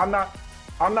that. I'm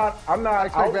not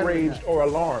outraged or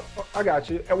alarmed. I got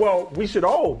you. Well, we should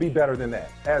all be better than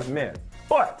that as men.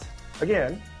 But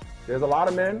again, there's a lot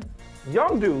of men,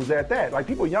 young dudes at that, like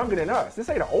people younger than us. This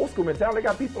ain't an old school mentality. They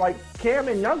got people like Cam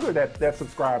and younger that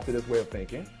subscribe to this way of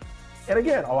thinking. And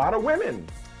again, a lot of women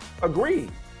agree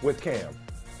with Cam.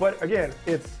 But again,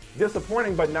 it's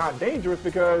disappointing but not dangerous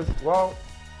because, well,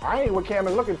 I ain't what Cam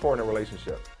is looking for in a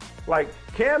relationship. Like,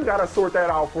 Cam got to sort that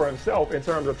out for himself in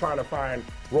terms of trying to find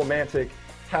romantic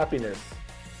happiness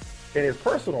in his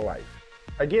personal life.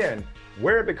 Again,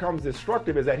 where it becomes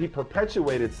destructive is that he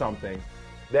perpetuated something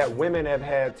that women have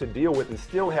had to deal with and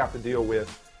still have to deal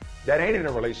with that ain't in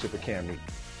a relationship with Cam Newton.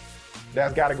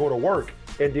 That's got to go to work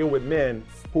and deal with men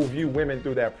who view women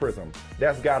through that prism.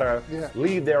 That's got to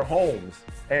leave their homes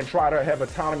and try to have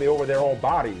autonomy over their own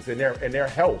bodies and their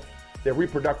health, their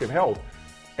reproductive health,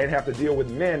 and have to deal with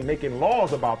men making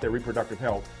laws about their reproductive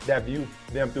health that view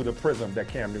them through the prism that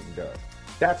Cam Newton does.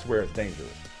 That's where it's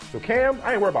dangerous. So Cam,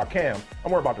 I ain't worried about Cam.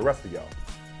 I'm worried about the rest of y'all.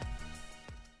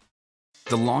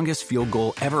 The longest field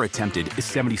goal ever attempted is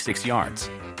 76 yards.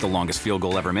 The longest field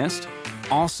goal ever missed?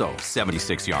 Also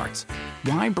 76 yards.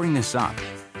 Why bring this up?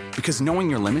 Because knowing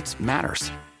your limits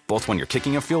matters, both when you're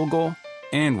kicking a field goal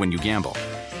and when you gamble.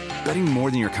 Betting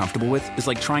more than you're comfortable with is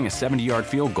like trying a 70-yard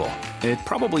field goal. It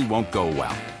probably won't go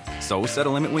well. So set a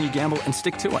limit when you gamble and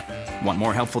stick to it. Want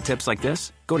more helpful tips like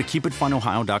this? Go to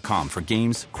keepitfunohio.com for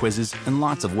games, quizzes, and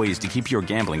lots of ways to keep your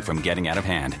gambling from getting out of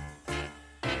hand.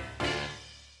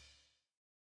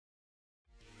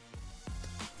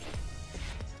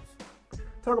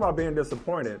 Talk about being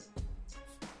disappointed.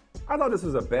 I thought this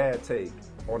was a bad take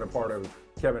on the part of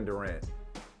Kevin Durant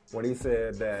when he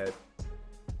said that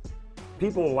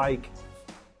people like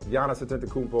Giannis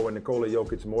Antetokounmpo and Nikola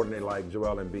Jokic more than they like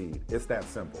Joel Embiid. It's that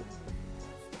simple.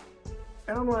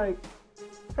 And I'm like,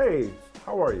 hey,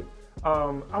 how are you?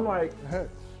 I'm like,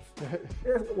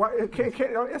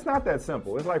 it's not that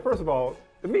simple. It's like, first of all,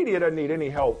 the media doesn't need any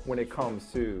help when it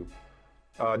comes to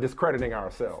discrediting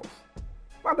ourselves.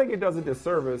 I think it does a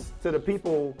disservice to the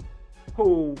people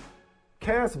who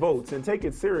cast votes and take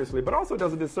it seriously, but also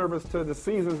does a disservice to the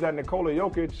seasons that Nikola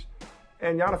Jokic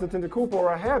and Giannis Antetokounmpo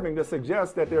are having to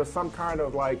suggest that there's some kind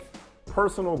of like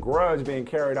personal grudge being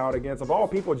carried out against, of all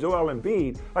people, Joel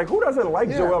Embiid. Like, who doesn't like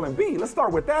Joel Embiid? Let's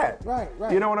start with that. Right.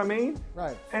 You know what I mean?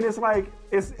 Right. And it's like,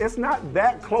 it's not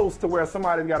that close to where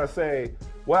somebody's got to say,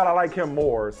 well, I like him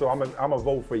more, so I'm a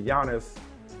vote for Giannis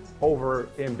over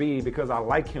Embiid because I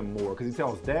like him more because he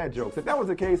tells dad jokes. If that was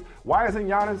the case, why didn't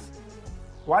Giannis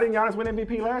win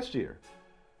MVP last year?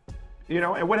 You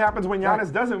know, and what happens when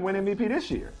Giannis doesn't win MVP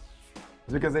this year?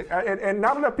 Because and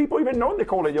not enough people even know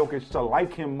Nikola Jokic to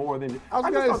like him more than.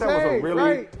 I just thought that was a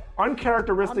really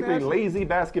uncharacteristically lazy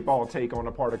basketball take on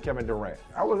the part of Kevin Durant.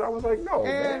 I was like, no,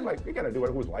 man, like we got to do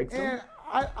it. Who likes him?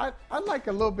 And I'd like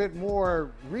a little bit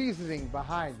more reasoning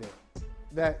behind it.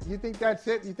 That you think that's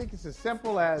it? You think it's as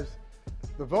simple as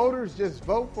the voters just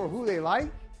vote for who they like?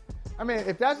 I mean,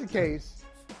 if that's the case,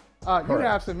 you'd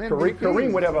have some MVPs.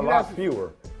 Kareem would have a lot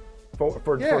fewer.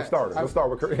 For starters, let's start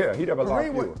with Kareem. Yeah, he'd have a lot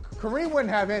fewer. Kareem wouldn't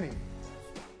have any.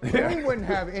 Kareem wouldn't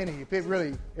have any if it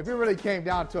really came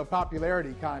down to a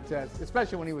popularity contest,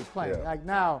 especially when he was playing. Yeah. Like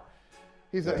now,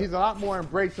 he's a lot more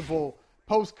embraceable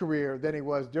post-career than he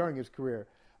was during his career.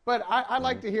 But I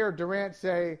like to hear Durant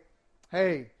say,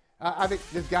 "Hey, I think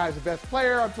this guy's the best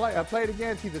player I played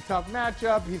against. He's a tough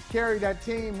matchup. He's carried that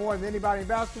team more than anybody in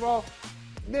basketball."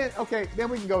 Then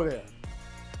we can go there.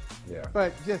 Yeah.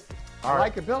 But just.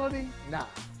 Likability? Nah.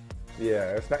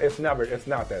 Yeah, it's not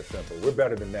that simple. We're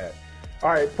better than that. All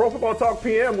right, Pro Football Talk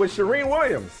PM with Charean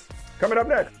Williams. Coming up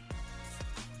next.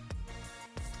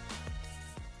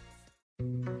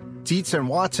 Dietz and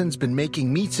Watson's been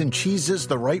making meats and cheeses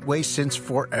the right way since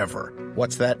forever.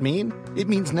 What's that mean? It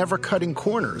means never cutting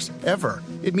corners, ever.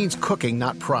 It means cooking,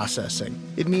 not processing.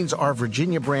 It means our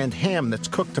Virginia brand ham that's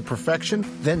cooked to perfection,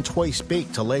 then twice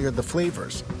baked to layer the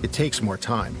flavors. It takes more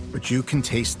time, but you can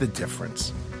taste the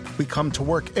difference. We come to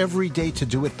work every day to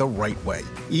do it the right way,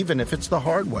 even if it's the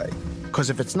hard way. Because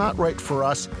if it's not right for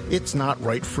us, it's not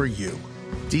right for you.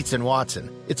 Dietz and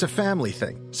Watson, it's a family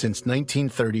thing since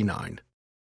 1939.